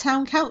runs the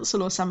town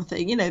council or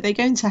something. They're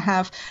going to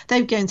have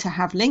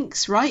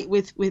links, right,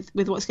 with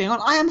what's going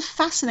on. I am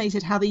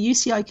fascinated how the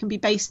UCI can be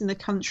based in the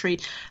country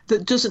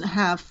that doesn't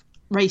have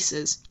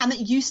races and that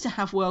used to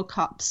have World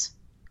Cups.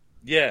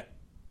 Yeah,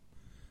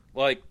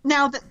 like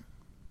now that.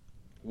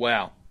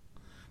 Wow,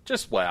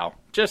 just wow,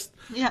 just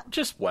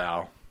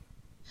wow.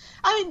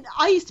 I mean,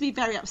 I used to be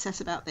very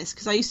upset about this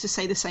because I used to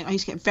say the same. I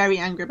used to get very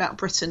angry about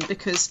Britain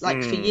because, for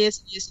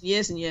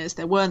years and years,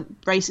 there weren't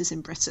races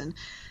in Britain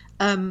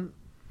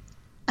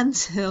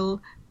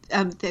until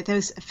there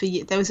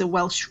was a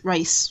Welsh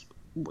race,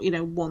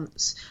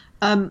 once.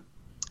 And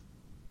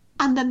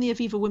And then the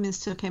Aviva Women's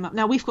Tour came up.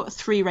 Now we've got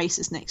 3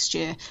 races next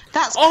year.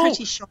 That's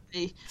pretty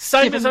shoddy.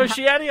 Same as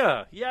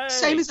Oceania. Yay!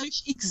 Same as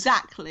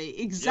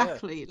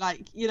Exactly. Yeah.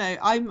 Like, you know,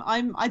 I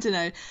don't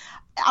know.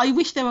 I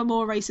wish there were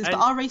more races, but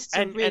our races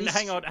are really... And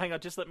hang on.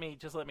 Just let me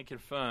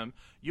confirm.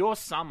 Your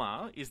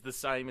summer is the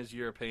same as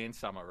European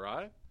summer,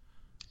 right?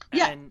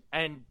 Yeah.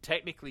 And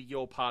technically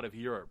you're part of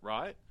Europe,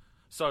 right?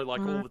 So,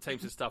 like, all the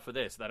teams and stuff are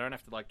there, so they don't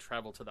have to, like,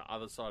 travel to the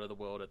other side of the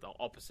world at the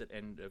opposite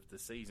end of the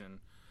season.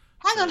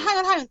 Hang on.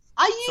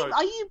 Are you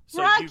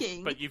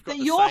bragging you've got that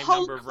the your same whole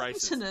number of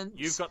races? continent...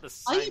 You've got the Are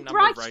same you number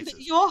of bragging races.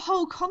 that your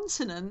whole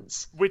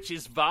continent... Which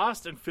is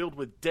vast and filled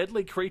with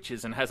deadly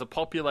creatures and has a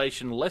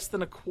population less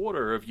than a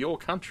quarter of your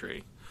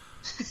country.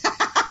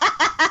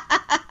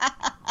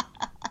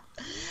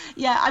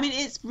 Yeah, I mean,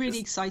 it's really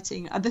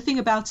exciting. The thing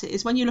about it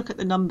is when you look at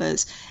the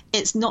numbers,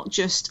 it's not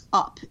just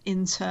up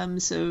in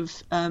terms of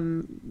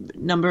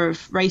number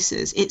of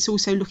races. It's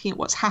also looking at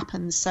what's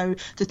happened. So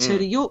the Tour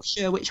de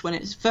Yorkshire, which when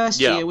its first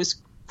year was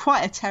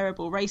quite a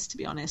terrible race, to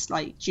be honest,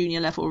 like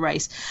junior level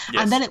race.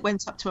 Yes. And then it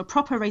went up to a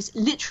proper race,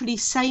 literally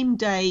same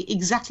day,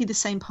 exactly the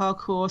same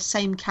parcours,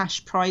 same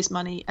cash prize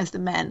money as the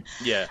men.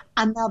 Yeah.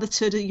 And now the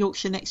Tour de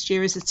Yorkshire next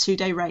year is a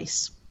 2-day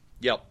race.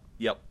 Yep.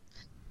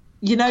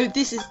 You know,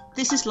 this is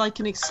like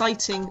this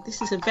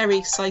is a very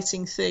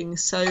exciting thing.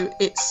 So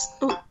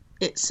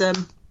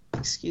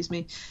excuse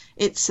me,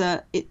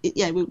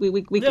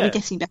 we're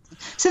getting better.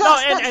 So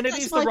and it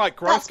is the right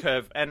growth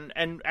curve.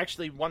 And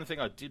actually, one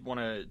thing I did want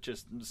to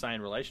just say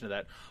in relation to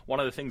that, one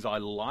of the things I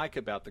like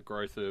about the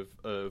growth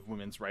of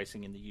women's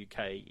racing in the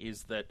UK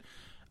is that,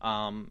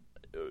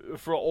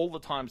 for all the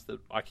times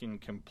that I can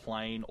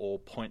complain or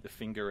point the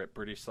finger at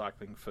British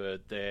cycling for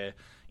their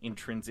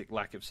intrinsic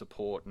lack of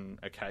support and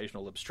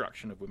occasional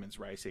obstruction of women's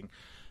racing,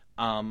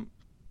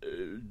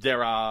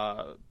 there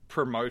are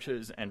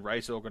promoters and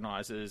race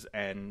organisers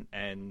and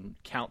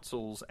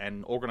councils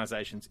and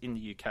organisations in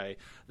the UK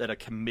that are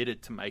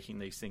committed to making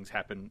these things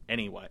happen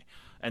anyway,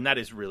 and that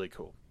is really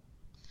cool.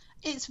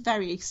 It's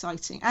very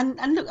exciting, and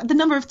look at the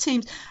number of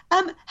teams.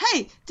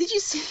 Hey, did you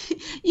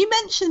see? You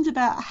mentioned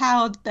about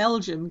how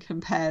Belgium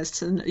compares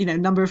to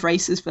number of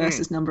races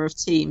versus number of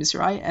teams,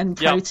 right? And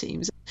pro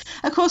teams.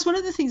 Of course, one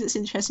of the things that's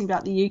interesting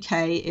about the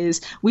UK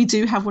is we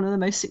do have one of the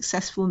most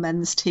successful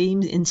men's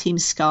teams in Team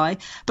Sky,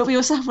 but we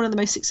also have one of the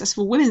most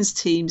successful women's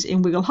teams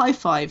in Wiggle High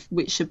Five,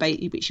 which is a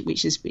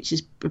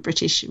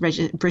British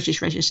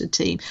registered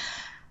team.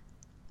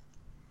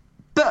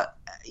 But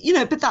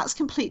that's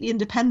completely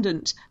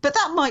independent. But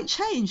that might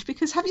change,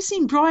 because have you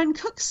seen Brian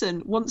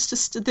Cookson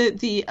wants to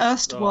the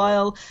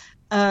erstwhile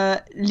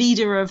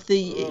leader of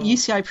the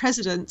UCI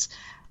president?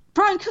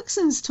 Brian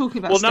Cookson's talking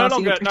about starting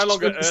a British no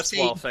longer women's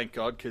erstwhile, team. thank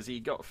God, because he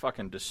got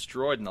fucking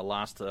destroyed in the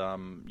last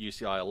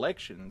UCI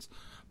elections.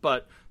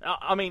 But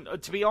I mean,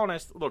 to be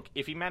honest, look,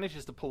 if he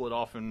manages to pull it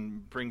off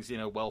and brings in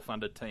a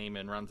well-funded team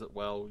and runs it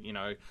well,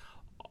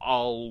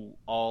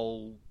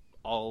 I'll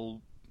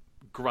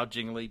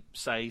grudgingly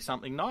say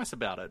something nice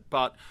about it.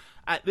 But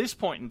at this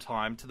point in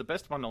time, to the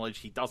best of my knowledge,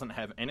 he doesn't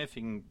have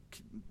anything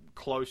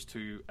close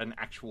to an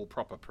actual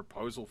proper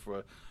proposal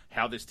for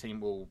how this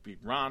team will be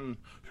run,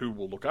 who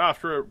will look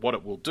after it, what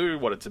it will do,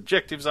 what its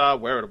objectives are,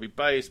 where it'll be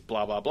based,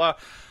 blah, blah, blah.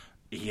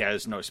 He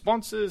has no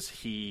sponsors.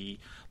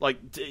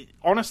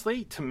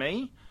 Honestly, to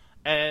me,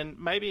 and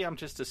maybe I'm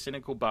just a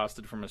cynical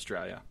bastard from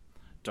Australia,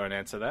 don't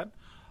answer that,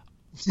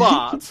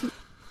 but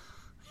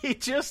he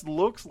just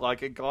looks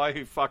like a guy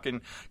who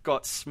fucking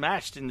got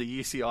smashed in the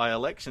UCI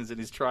elections and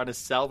is trying to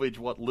salvage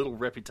what little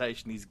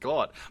reputation he's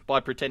got by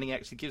pretending he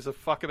actually gives a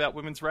fuck about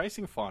women's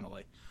racing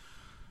finally.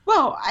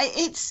 Well,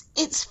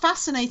 it's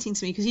fascinating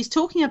to me because he's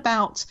talking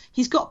about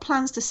he's got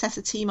plans to set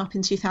a team up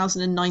in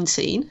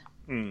 2019.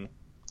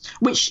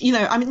 Which, he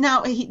has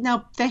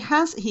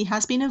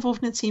been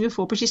involved in a team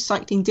before. British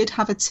Cycling did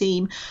have a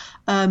team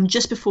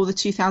just before the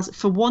 2000,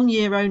 for 1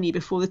 year only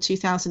before the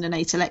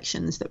 2008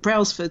 elections that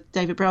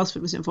David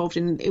Brailsford was involved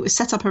in. It was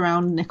set up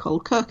around Nicole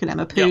Cook and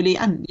Emma Pooley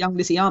and young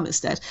Lizzie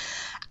Armitstead.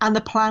 And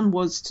the plan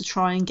was to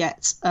try and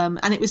get,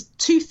 and it was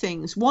 2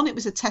 things. One, it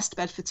was a test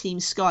bed for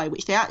Team Sky,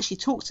 which they actually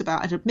talked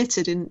about and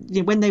admitted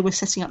when they were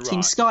setting up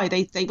Team Sky.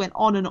 They went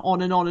on and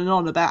on and on and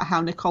on about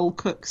how Nicole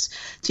Cook's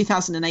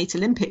 2008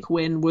 Olympic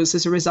win was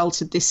as a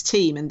result of this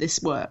team and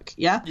this work.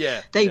 They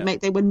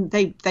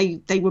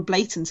were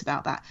blatant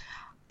about that.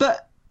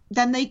 But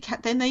then they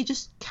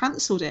just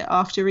cancelled it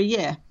after a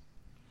year.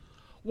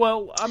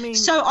 Well, I mean,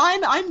 so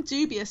I'm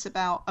dubious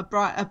about a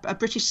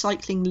British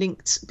Cycling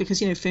linked, because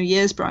for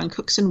years Brian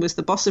Cookson was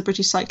the boss of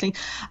British Cycling.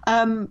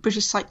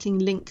 British Cycling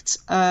linked.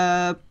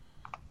 I'm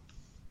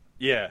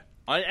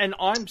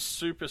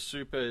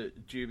super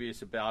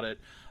dubious about it.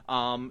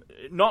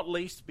 Not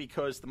least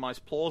because the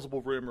most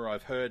plausible rumor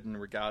I've heard in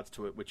regards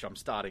to it, which I'm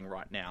starting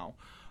right now,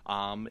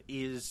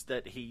 is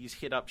that he's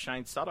hit up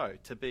Shane Sutto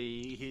to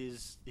be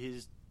his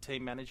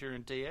team manager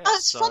in DS.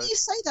 It's funny you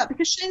say that,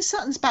 because Shane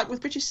Sutton's back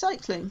with British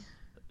Cycling.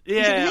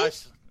 Yeah,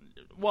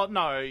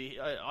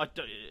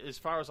 as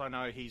far as I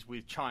know, he's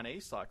with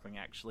Chinese Cycling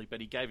actually, but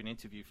he gave an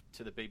interview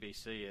to the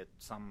BBC at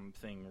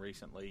something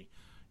recently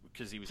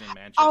because he was in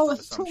Manchester. Oh,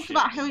 for some talked shit.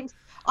 about how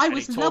I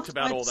was he loved talked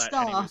about by all the that,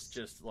 staff.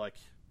 and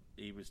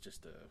he was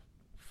just a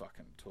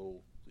fucking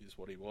tool. Is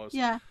what he was.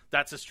 Yeah,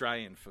 that's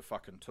Australian for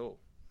fucking tool.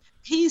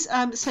 He's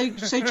so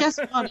Jess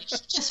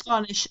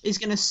Varnish is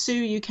going to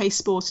sue UK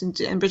Sport and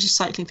British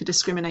Cycling for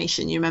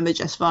discrimination. You remember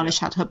Jess Varnish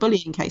had her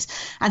bullying case,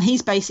 and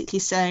he's basically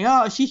saying,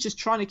 "Oh, she's just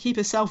trying to keep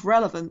herself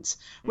relevant,"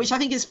 which I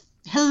think is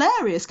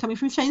hilarious coming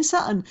from Shane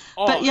Sutton.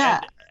 But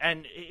yeah,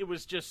 and it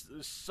was just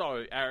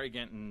so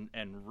arrogant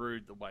and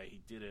rude the way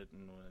he did it,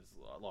 and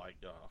was like,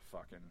 oh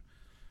fucking.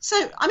 So,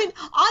 I mean,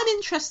 I'm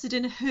interested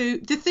in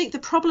the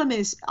problem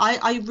is,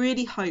 I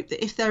really hope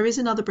that if there is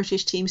another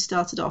British team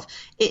started off,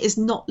 it is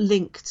not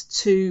linked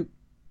to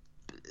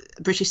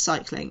British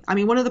cycling. I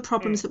mean, one of the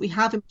problems that we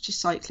have in British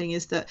cycling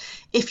is that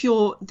if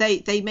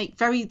they make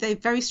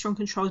very strong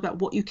controls about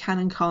what you can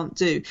and can't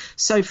do.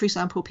 So, for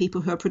example,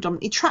 people who are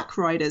predominantly track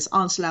riders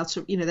aren't allowed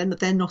to,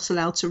 they're not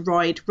allowed to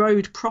ride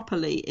road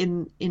properly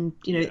in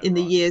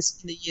the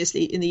years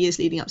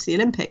leading up to the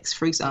Olympics,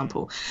 for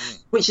example,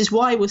 which is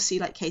why we'll see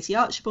like Katie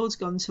Archibald's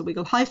gone to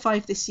Wiggle High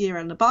Five this year,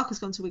 and Barker's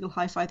gone to Wiggle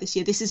High Five this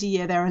year. This is a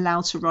year they're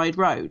allowed to ride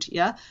road,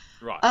 yeah,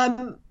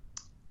 right.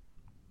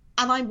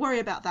 And I worry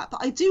about that.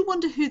 But I do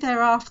wonder who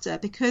they're after,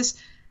 because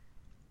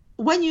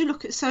when you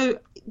look at... So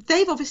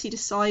they've obviously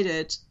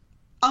decided,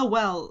 oh,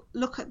 well,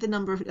 look at the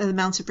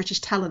amount of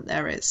British talent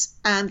there is.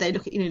 And they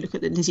look at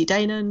the Lizzie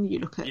Danon, you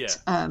look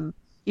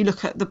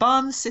at the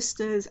Barnes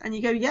sisters, and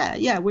you go,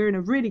 yeah, we're in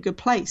a really good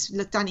place.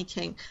 Look, Danny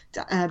King.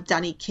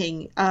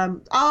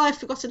 I've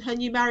forgotten her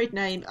new married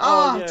name.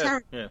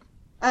 Terrible.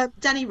 Yeah.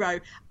 Danny Rowe.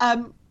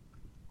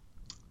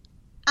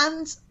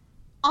 And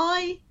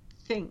I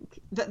think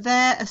that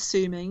they're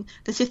assuming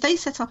that if they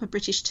set up a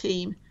British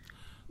team,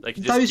 they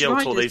can just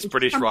guilt all these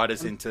British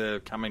riders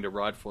into coming to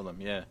ride for them.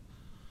 Yeah,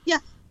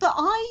 but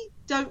I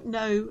don't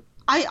know.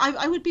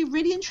 I would be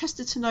really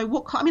interested to know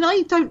what. I mean,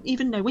 I don't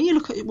even know. When you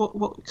look at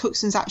what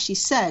Cookson's actually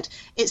said,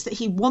 it's that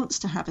he wants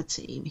to have a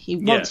team.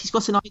 He's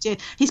got an idea.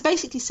 He's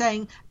basically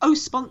saying, "Oh,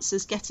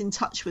 sponsors, get in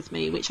touch with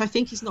me," which I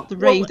think is not the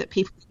way that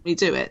people normally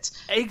do it.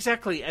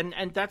 Exactly,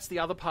 and that's the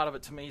other part of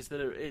it to me, is that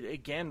it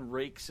again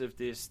reeks of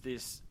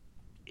this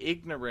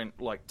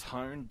ignorant, like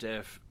tone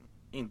deaf,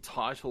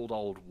 entitled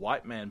old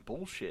white man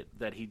bullshit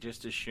that he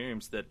just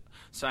assumes that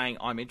saying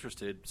I'm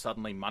interested,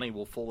 suddenly money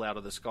will fall out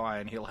of the sky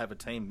and he'll have a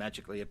team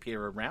magically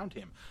appear around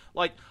him.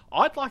 Like,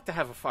 I'd like to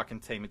have a fucking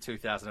team in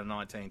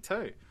 2019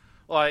 too.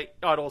 Like,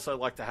 I'd also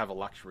like to have a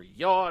luxury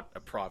yacht, a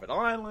private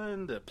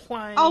island, a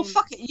plane. Oh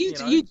fuck it!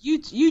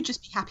 You'd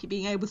just be happy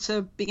being able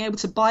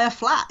to buy a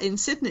flat in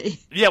Sydney.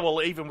 Yeah,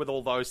 well, even with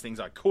all those things,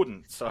 I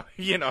couldn't. So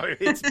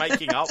it's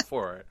making up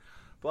for it.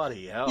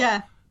 Bloody hell.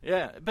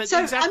 Yeah, but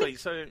so, exactly. I mean,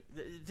 so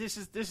this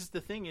is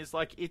the thing, is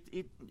like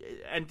it,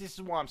 and this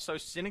is why I'm so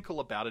cynical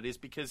about it, is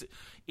because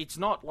it's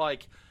not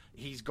like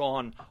he's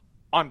gone,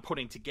 I'm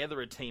putting together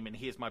a team and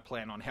here's my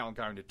plan on how I'm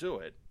going to do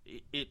it.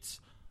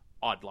 It's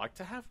I'd like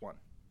to have one.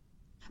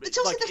 It's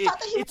also the fact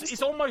that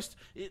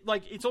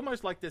it's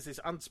almost like there's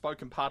this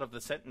unspoken part of the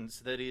sentence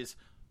that is,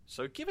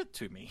 so give it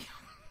to me.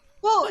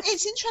 Well,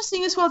 it's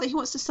interesting as well that he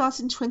wants to start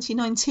in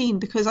 2019,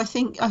 because I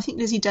think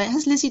Lizzie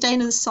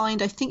Danon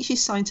signed. I think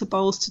she's signed to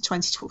Bowles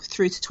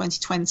through to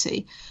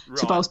 2020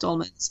 to Bowles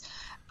Dolmans.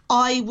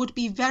 I would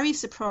be very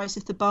surprised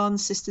if the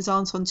Barnes sisters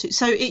aren't on to.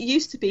 So it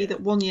used to be that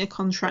 1 year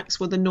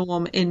contracts were the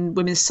norm in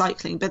women's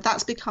cycling, but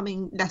that's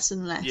becoming less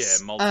and less.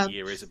 Yeah,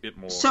 multi-year is a bit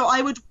more. So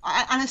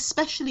and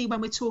especially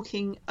when we're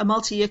talking a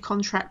multi-year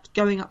contract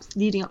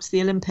leading up to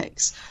the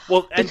Olympics.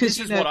 Well, and this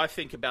is what I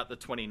think about the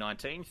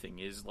 2019 thing,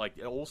 is like,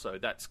 also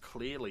that's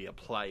clearly a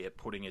play at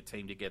putting a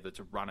team together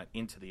to run it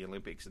into the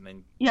Olympics and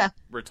then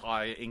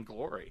retire in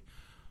glory.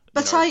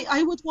 But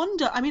I would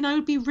wonder. I mean, I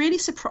would be really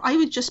surprised. I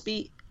would just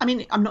be. I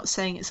mean, I'm not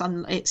saying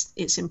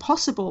it's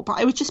impossible, but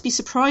I would just be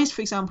surprised,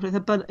 for example,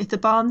 if the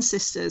Barnes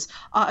sisters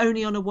are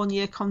only on a 1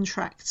 year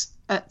contract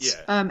at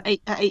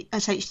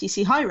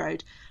HDC High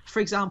Road, for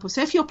example.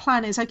 So if your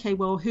plan is, okay,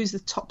 well, who's the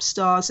top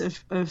stars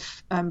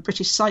of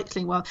British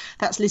cycling? Well,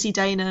 that's Lizzie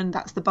Danon,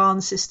 that's the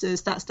Barnes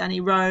sisters, that's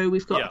Danny Rowe.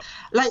 We've got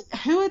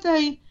who are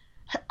they?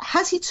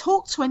 Has he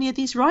talked to any of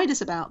these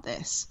riders about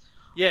this?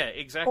 Yeah,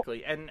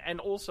 exactly. And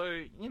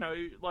also,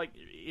 like,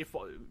 if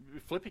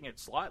flipping it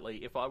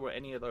slightly, if I were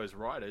any of those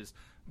riders,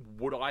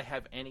 would I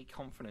have any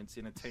confidence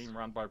in a team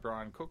run by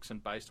Brian Cookson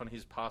based on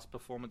his past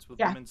performance with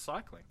women's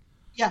cycling?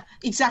 Yeah,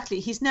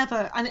 exactly. He's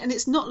never, and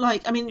it's not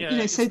like, I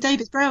mean, so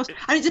David Brailes,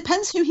 and it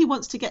depends who he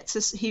wants to get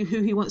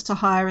who he wants to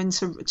hire and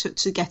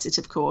to get it,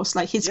 of course.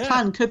 Like, his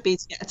plan could be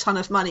to get a ton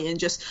of money and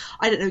just,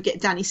 I don't know,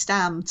 get Danny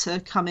Stam to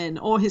come in,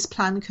 or his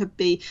plan could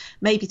be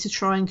maybe to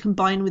try and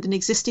combine with an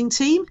existing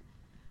team.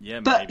 Yeah,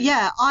 but maybe.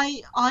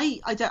 I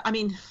don't. I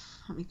mean,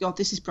 God,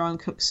 this is Brian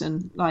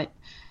Cookson. Like,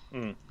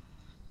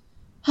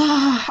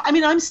 I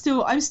mean, I'm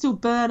still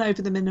burn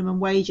over the minimum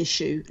wage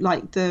issue.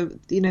 Like the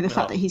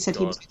fact that he said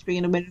he was going to bring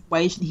in a minimum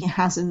wage and he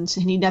hasn't,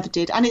 and he never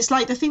did. And it's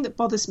like, the thing that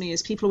bothers me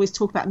is people always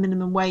talk about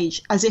minimum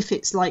wage as if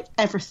it's like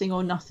everything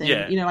or nothing.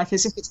 Yeah. Like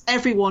as if it's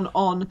everyone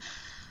on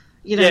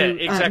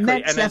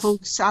men's level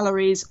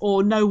salaries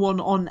or no one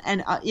on,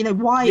 and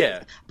why?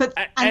 Yeah, but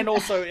and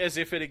also as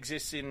if it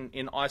exists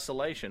in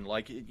isolation,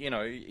 like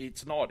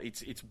it's not.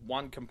 It's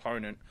one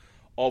component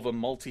of a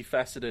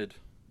multifaceted,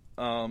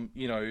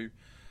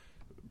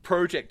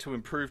 project to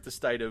improve the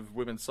state of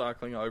women's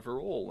cycling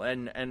overall.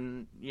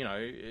 And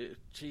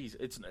geez,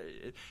 it's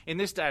in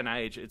this day and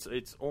age,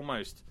 it's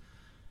almost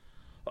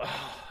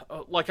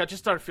like I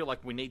just don't feel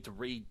like we need to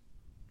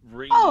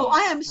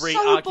I am so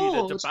re-argue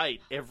bored. the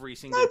debate every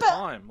single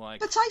time.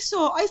 But I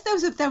saw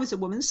there was a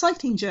woman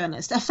cycling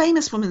journalist, a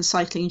famous woman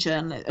cycling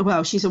journalist.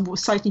 Well, she's a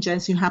cycling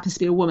journalist who happens to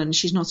be a woman.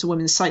 She's not a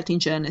women's cycling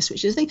journalist,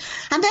 which is the thing.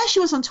 And there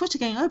she was on Twitter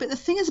going, but the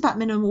thing is about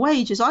minimum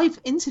wage is I've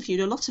interviewed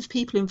a lot of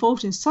people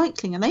involved in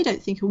cycling and they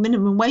don't think a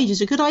minimum wage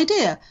is a good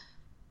idea.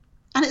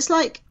 And it's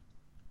like...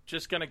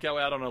 Just going to go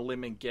out on a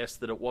limb and guess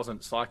that it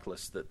wasn't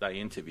cyclists that they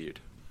interviewed.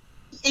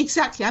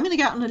 Exactly. I'm going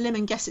to go out on a limb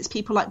and guess it's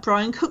people like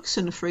Brian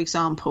Cookson, for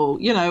example,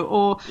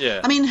 or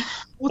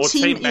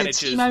team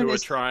managers who are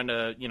trying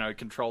to,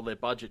 control their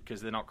budget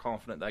because they're not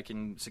confident they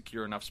can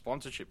secure enough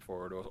sponsorship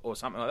for it or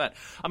something like that.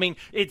 I mean,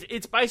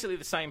 it's basically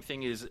the same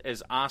thing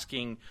as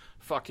asking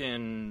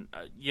fucking,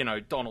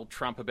 Donald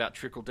Trump about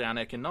trickle-down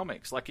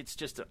economics. Like, it's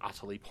just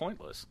utterly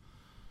pointless.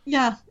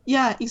 Yeah,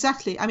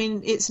 exactly. I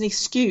mean, it's an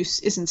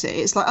excuse, isn't it?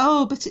 It's like,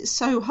 but it's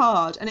so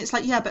hard. And it's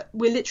like, but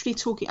we're literally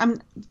talking...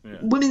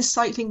 Women's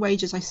cycling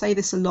wages, I say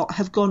this a lot,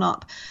 have gone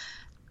up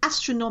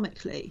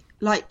astronomically.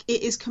 Like,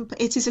 we've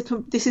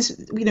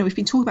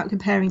been talking about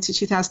comparing to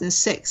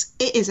 2006.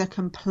 It is a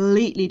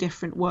completely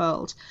different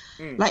world.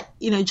 Like,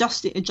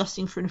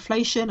 adjusting for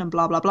inflation and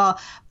blah, blah, blah.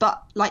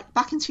 But, like,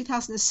 back in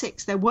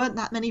 2006, there weren't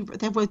that many...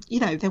 There weren't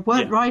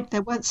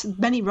so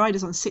many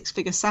riders on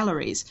six-figure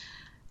salaries.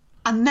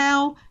 And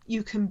now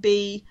you can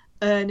be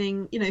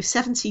earning,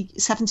 70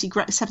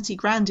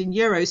 grand in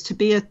euros to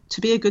be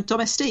a good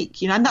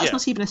domestique, and that's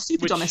not even a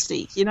super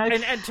domestique,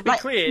 And to be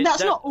clear,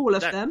 that's not all of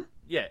them.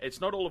 Yeah,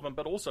 it's not all of them,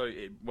 but also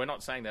we're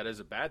not saying that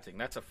as a bad thing.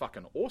 That's a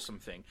fucking awesome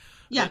thing.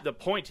 Yeah. The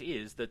point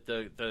is that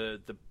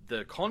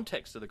the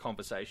context of the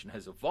conversation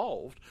has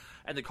evolved,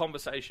 and the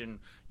conversation,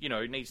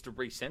 needs to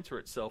recenter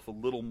itself a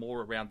little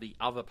more around the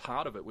other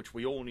part of it, which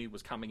we all knew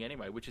was coming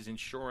anyway, which is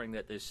ensuring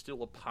that there's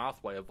still a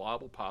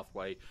viable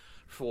pathway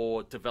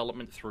for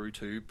development through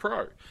to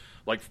pro,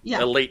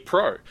 elite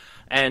pro.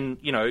 And,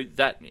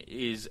 that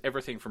is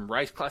everything from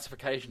race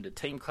classification to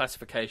team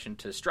classification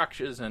to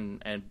structures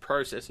and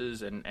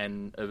processes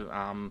and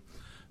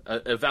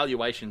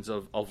evaluations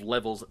of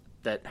levels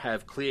that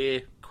have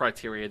clear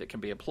criteria that can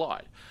be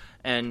applied.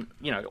 And,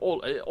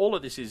 all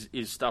of this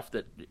is stuff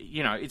that,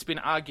 it's been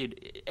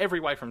argued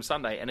every way from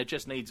Sunday, and it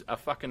just needs a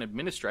fucking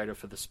administrator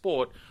for the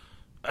sport,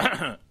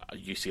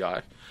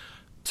 UCI,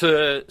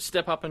 to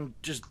step up and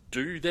just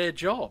do their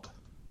job.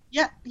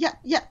 Yeah.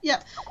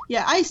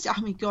 I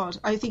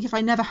think if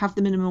I never have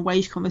the minimum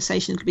wage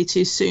conversation, it'll be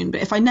too soon.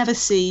 But if I never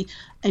see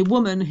a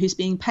woman who's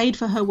being paid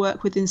for her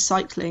work within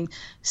cycling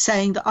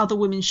saying that other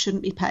women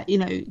shouldn't be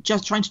paid,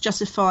 just trying to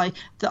justify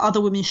that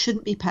other women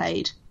shouldn't be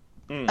paid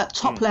at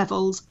top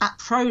levels, at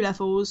pro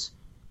levels,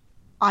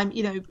 I don't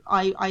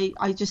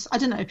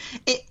know.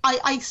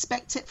 I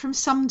expect it from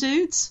some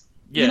dudes,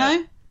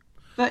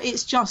 But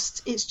it's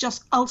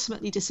just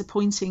ultimately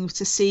disappointing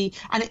to see,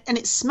 and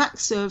it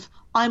smacks of,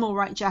 I'm all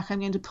right, Jack, I'm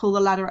going to pull the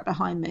ladder up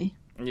behind me.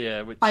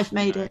 Yeah, which I've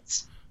made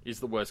it. Is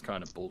the worst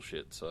kind of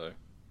bullshit. So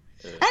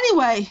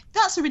anyway,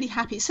 that's a really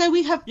happy. So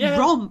we have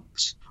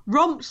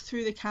romped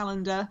through the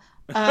calendar.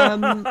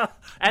 And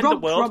the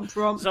world.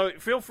 Romp. So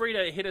feel free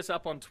to hit us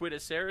up on Twitter.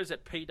 Sarah's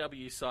at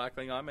PW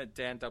Cycling. I'm at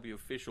Dan W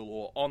Official,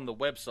 or on the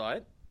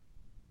website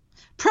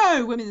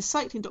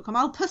ProWomen'sCycling.com.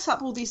 I'll put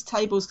up all these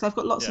tables because I've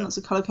got lots and lots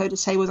of colour-coded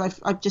tables.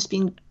 I've just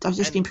been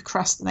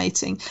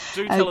procrastinating.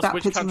 Do tell us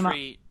which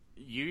country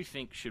you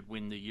think should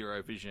win the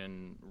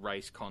Eurovision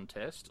race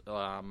contest,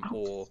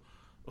 or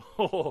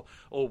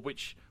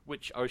which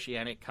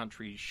oceanic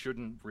country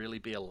shouldn't really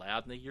be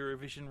allowed in the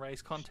Eurovision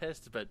race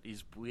contest, but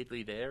is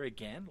weirdly there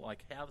again.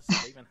 Like, how does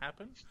that even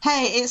happen?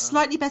 Hey, it's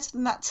slightly better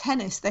than that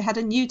tennis. They had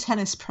a new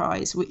tennis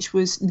prize, which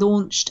was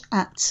launched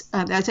at,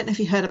 I don't know if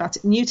you heard about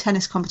it, new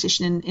tennis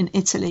competition in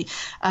Italy,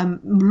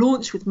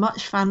 launched with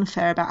much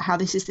fanfare about how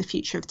this is the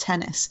future of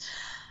tennis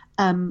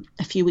a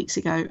few weeks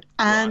ago.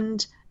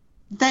 And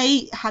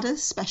they had a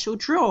special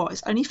draw.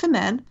 It's only for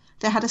men.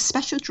 They had a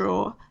special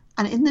draw,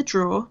 and in the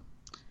draw,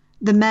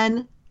 the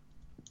men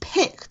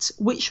picked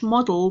which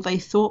model they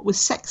thought was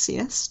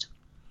sexiest.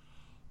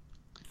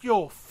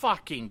 You're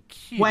fucking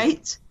kidding.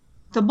 Wait.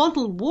 The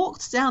model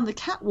walked down the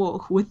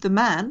catwalk with the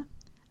man,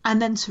 and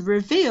then to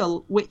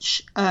reveal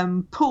which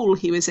pool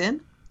he was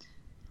in,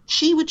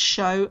 she would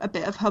show a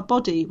bit of her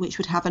body, which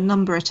would have a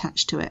number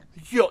attached to it.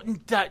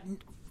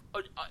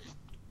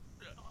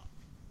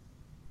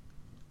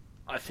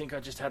 I think I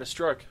just had a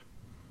stroke.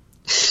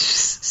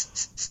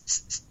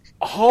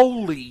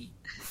 Holy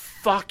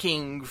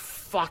fucking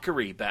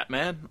fuckery,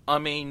 Batman. I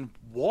mean,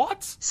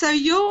 what? So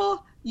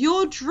your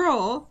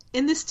draw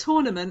in this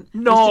tournament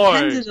was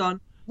depended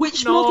on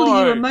which model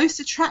you were most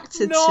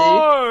attracted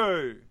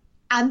to.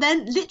 And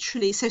then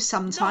literally, so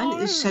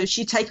sometimes, so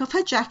she'd take off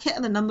her jacket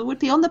and the number would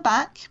be on the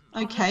back.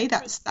 Okay,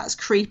 that's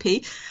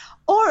creepy.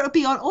 Or it would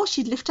be on, or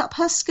she'd lift up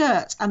her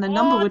skirt and the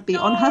number would be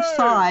on her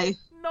thigh.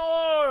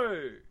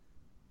 No.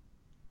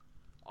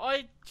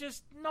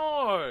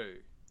 No.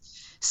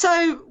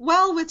 So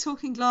while we're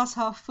talking glass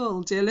half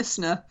full, dear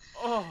listener,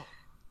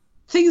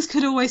 things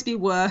could always be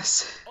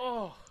worse.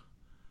 Oh,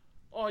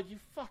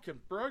 you've fucking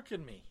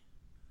broken me.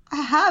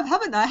 I have,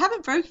 haven't I? I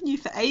haven't broken you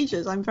for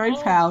ages. I'm very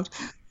proud.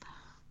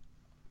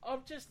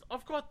 I've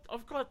got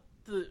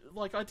the,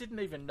 like, I didn't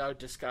even know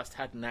disgust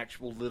had an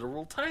actual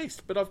literal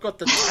taste, but I've got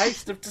the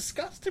taste of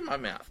disgust in my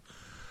mouth.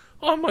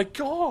 Oh my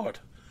God.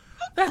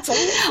 That's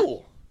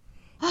awful.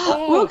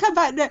 We'll come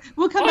back next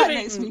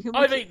week.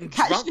 I've eaten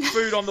drunk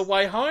food on the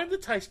way home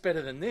that tastes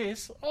better than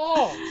this.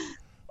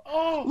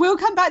 We'll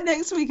come back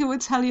next week and we'll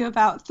tell you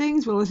about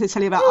things. We'll also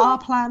tell you about our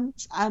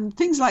plans and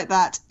things like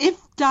that. If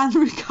Dan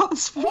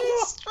recovers from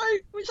his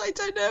stroke, which I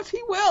don't know if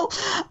he will.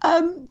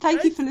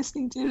 Thank you for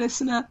listening, dear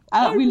listener.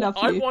 We love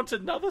you. I want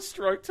another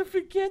stroke to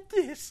forget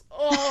this.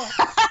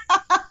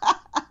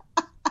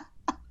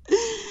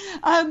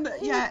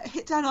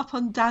 Hit Dan up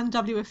on Dan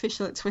W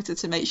Official at Twitter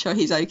to make sure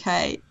he's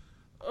okay.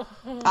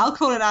 I'll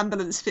call an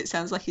ambulance if it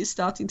sounds like he's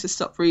starting to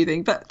stop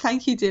breathing. But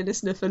thank you, dear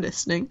listener, for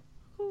listening.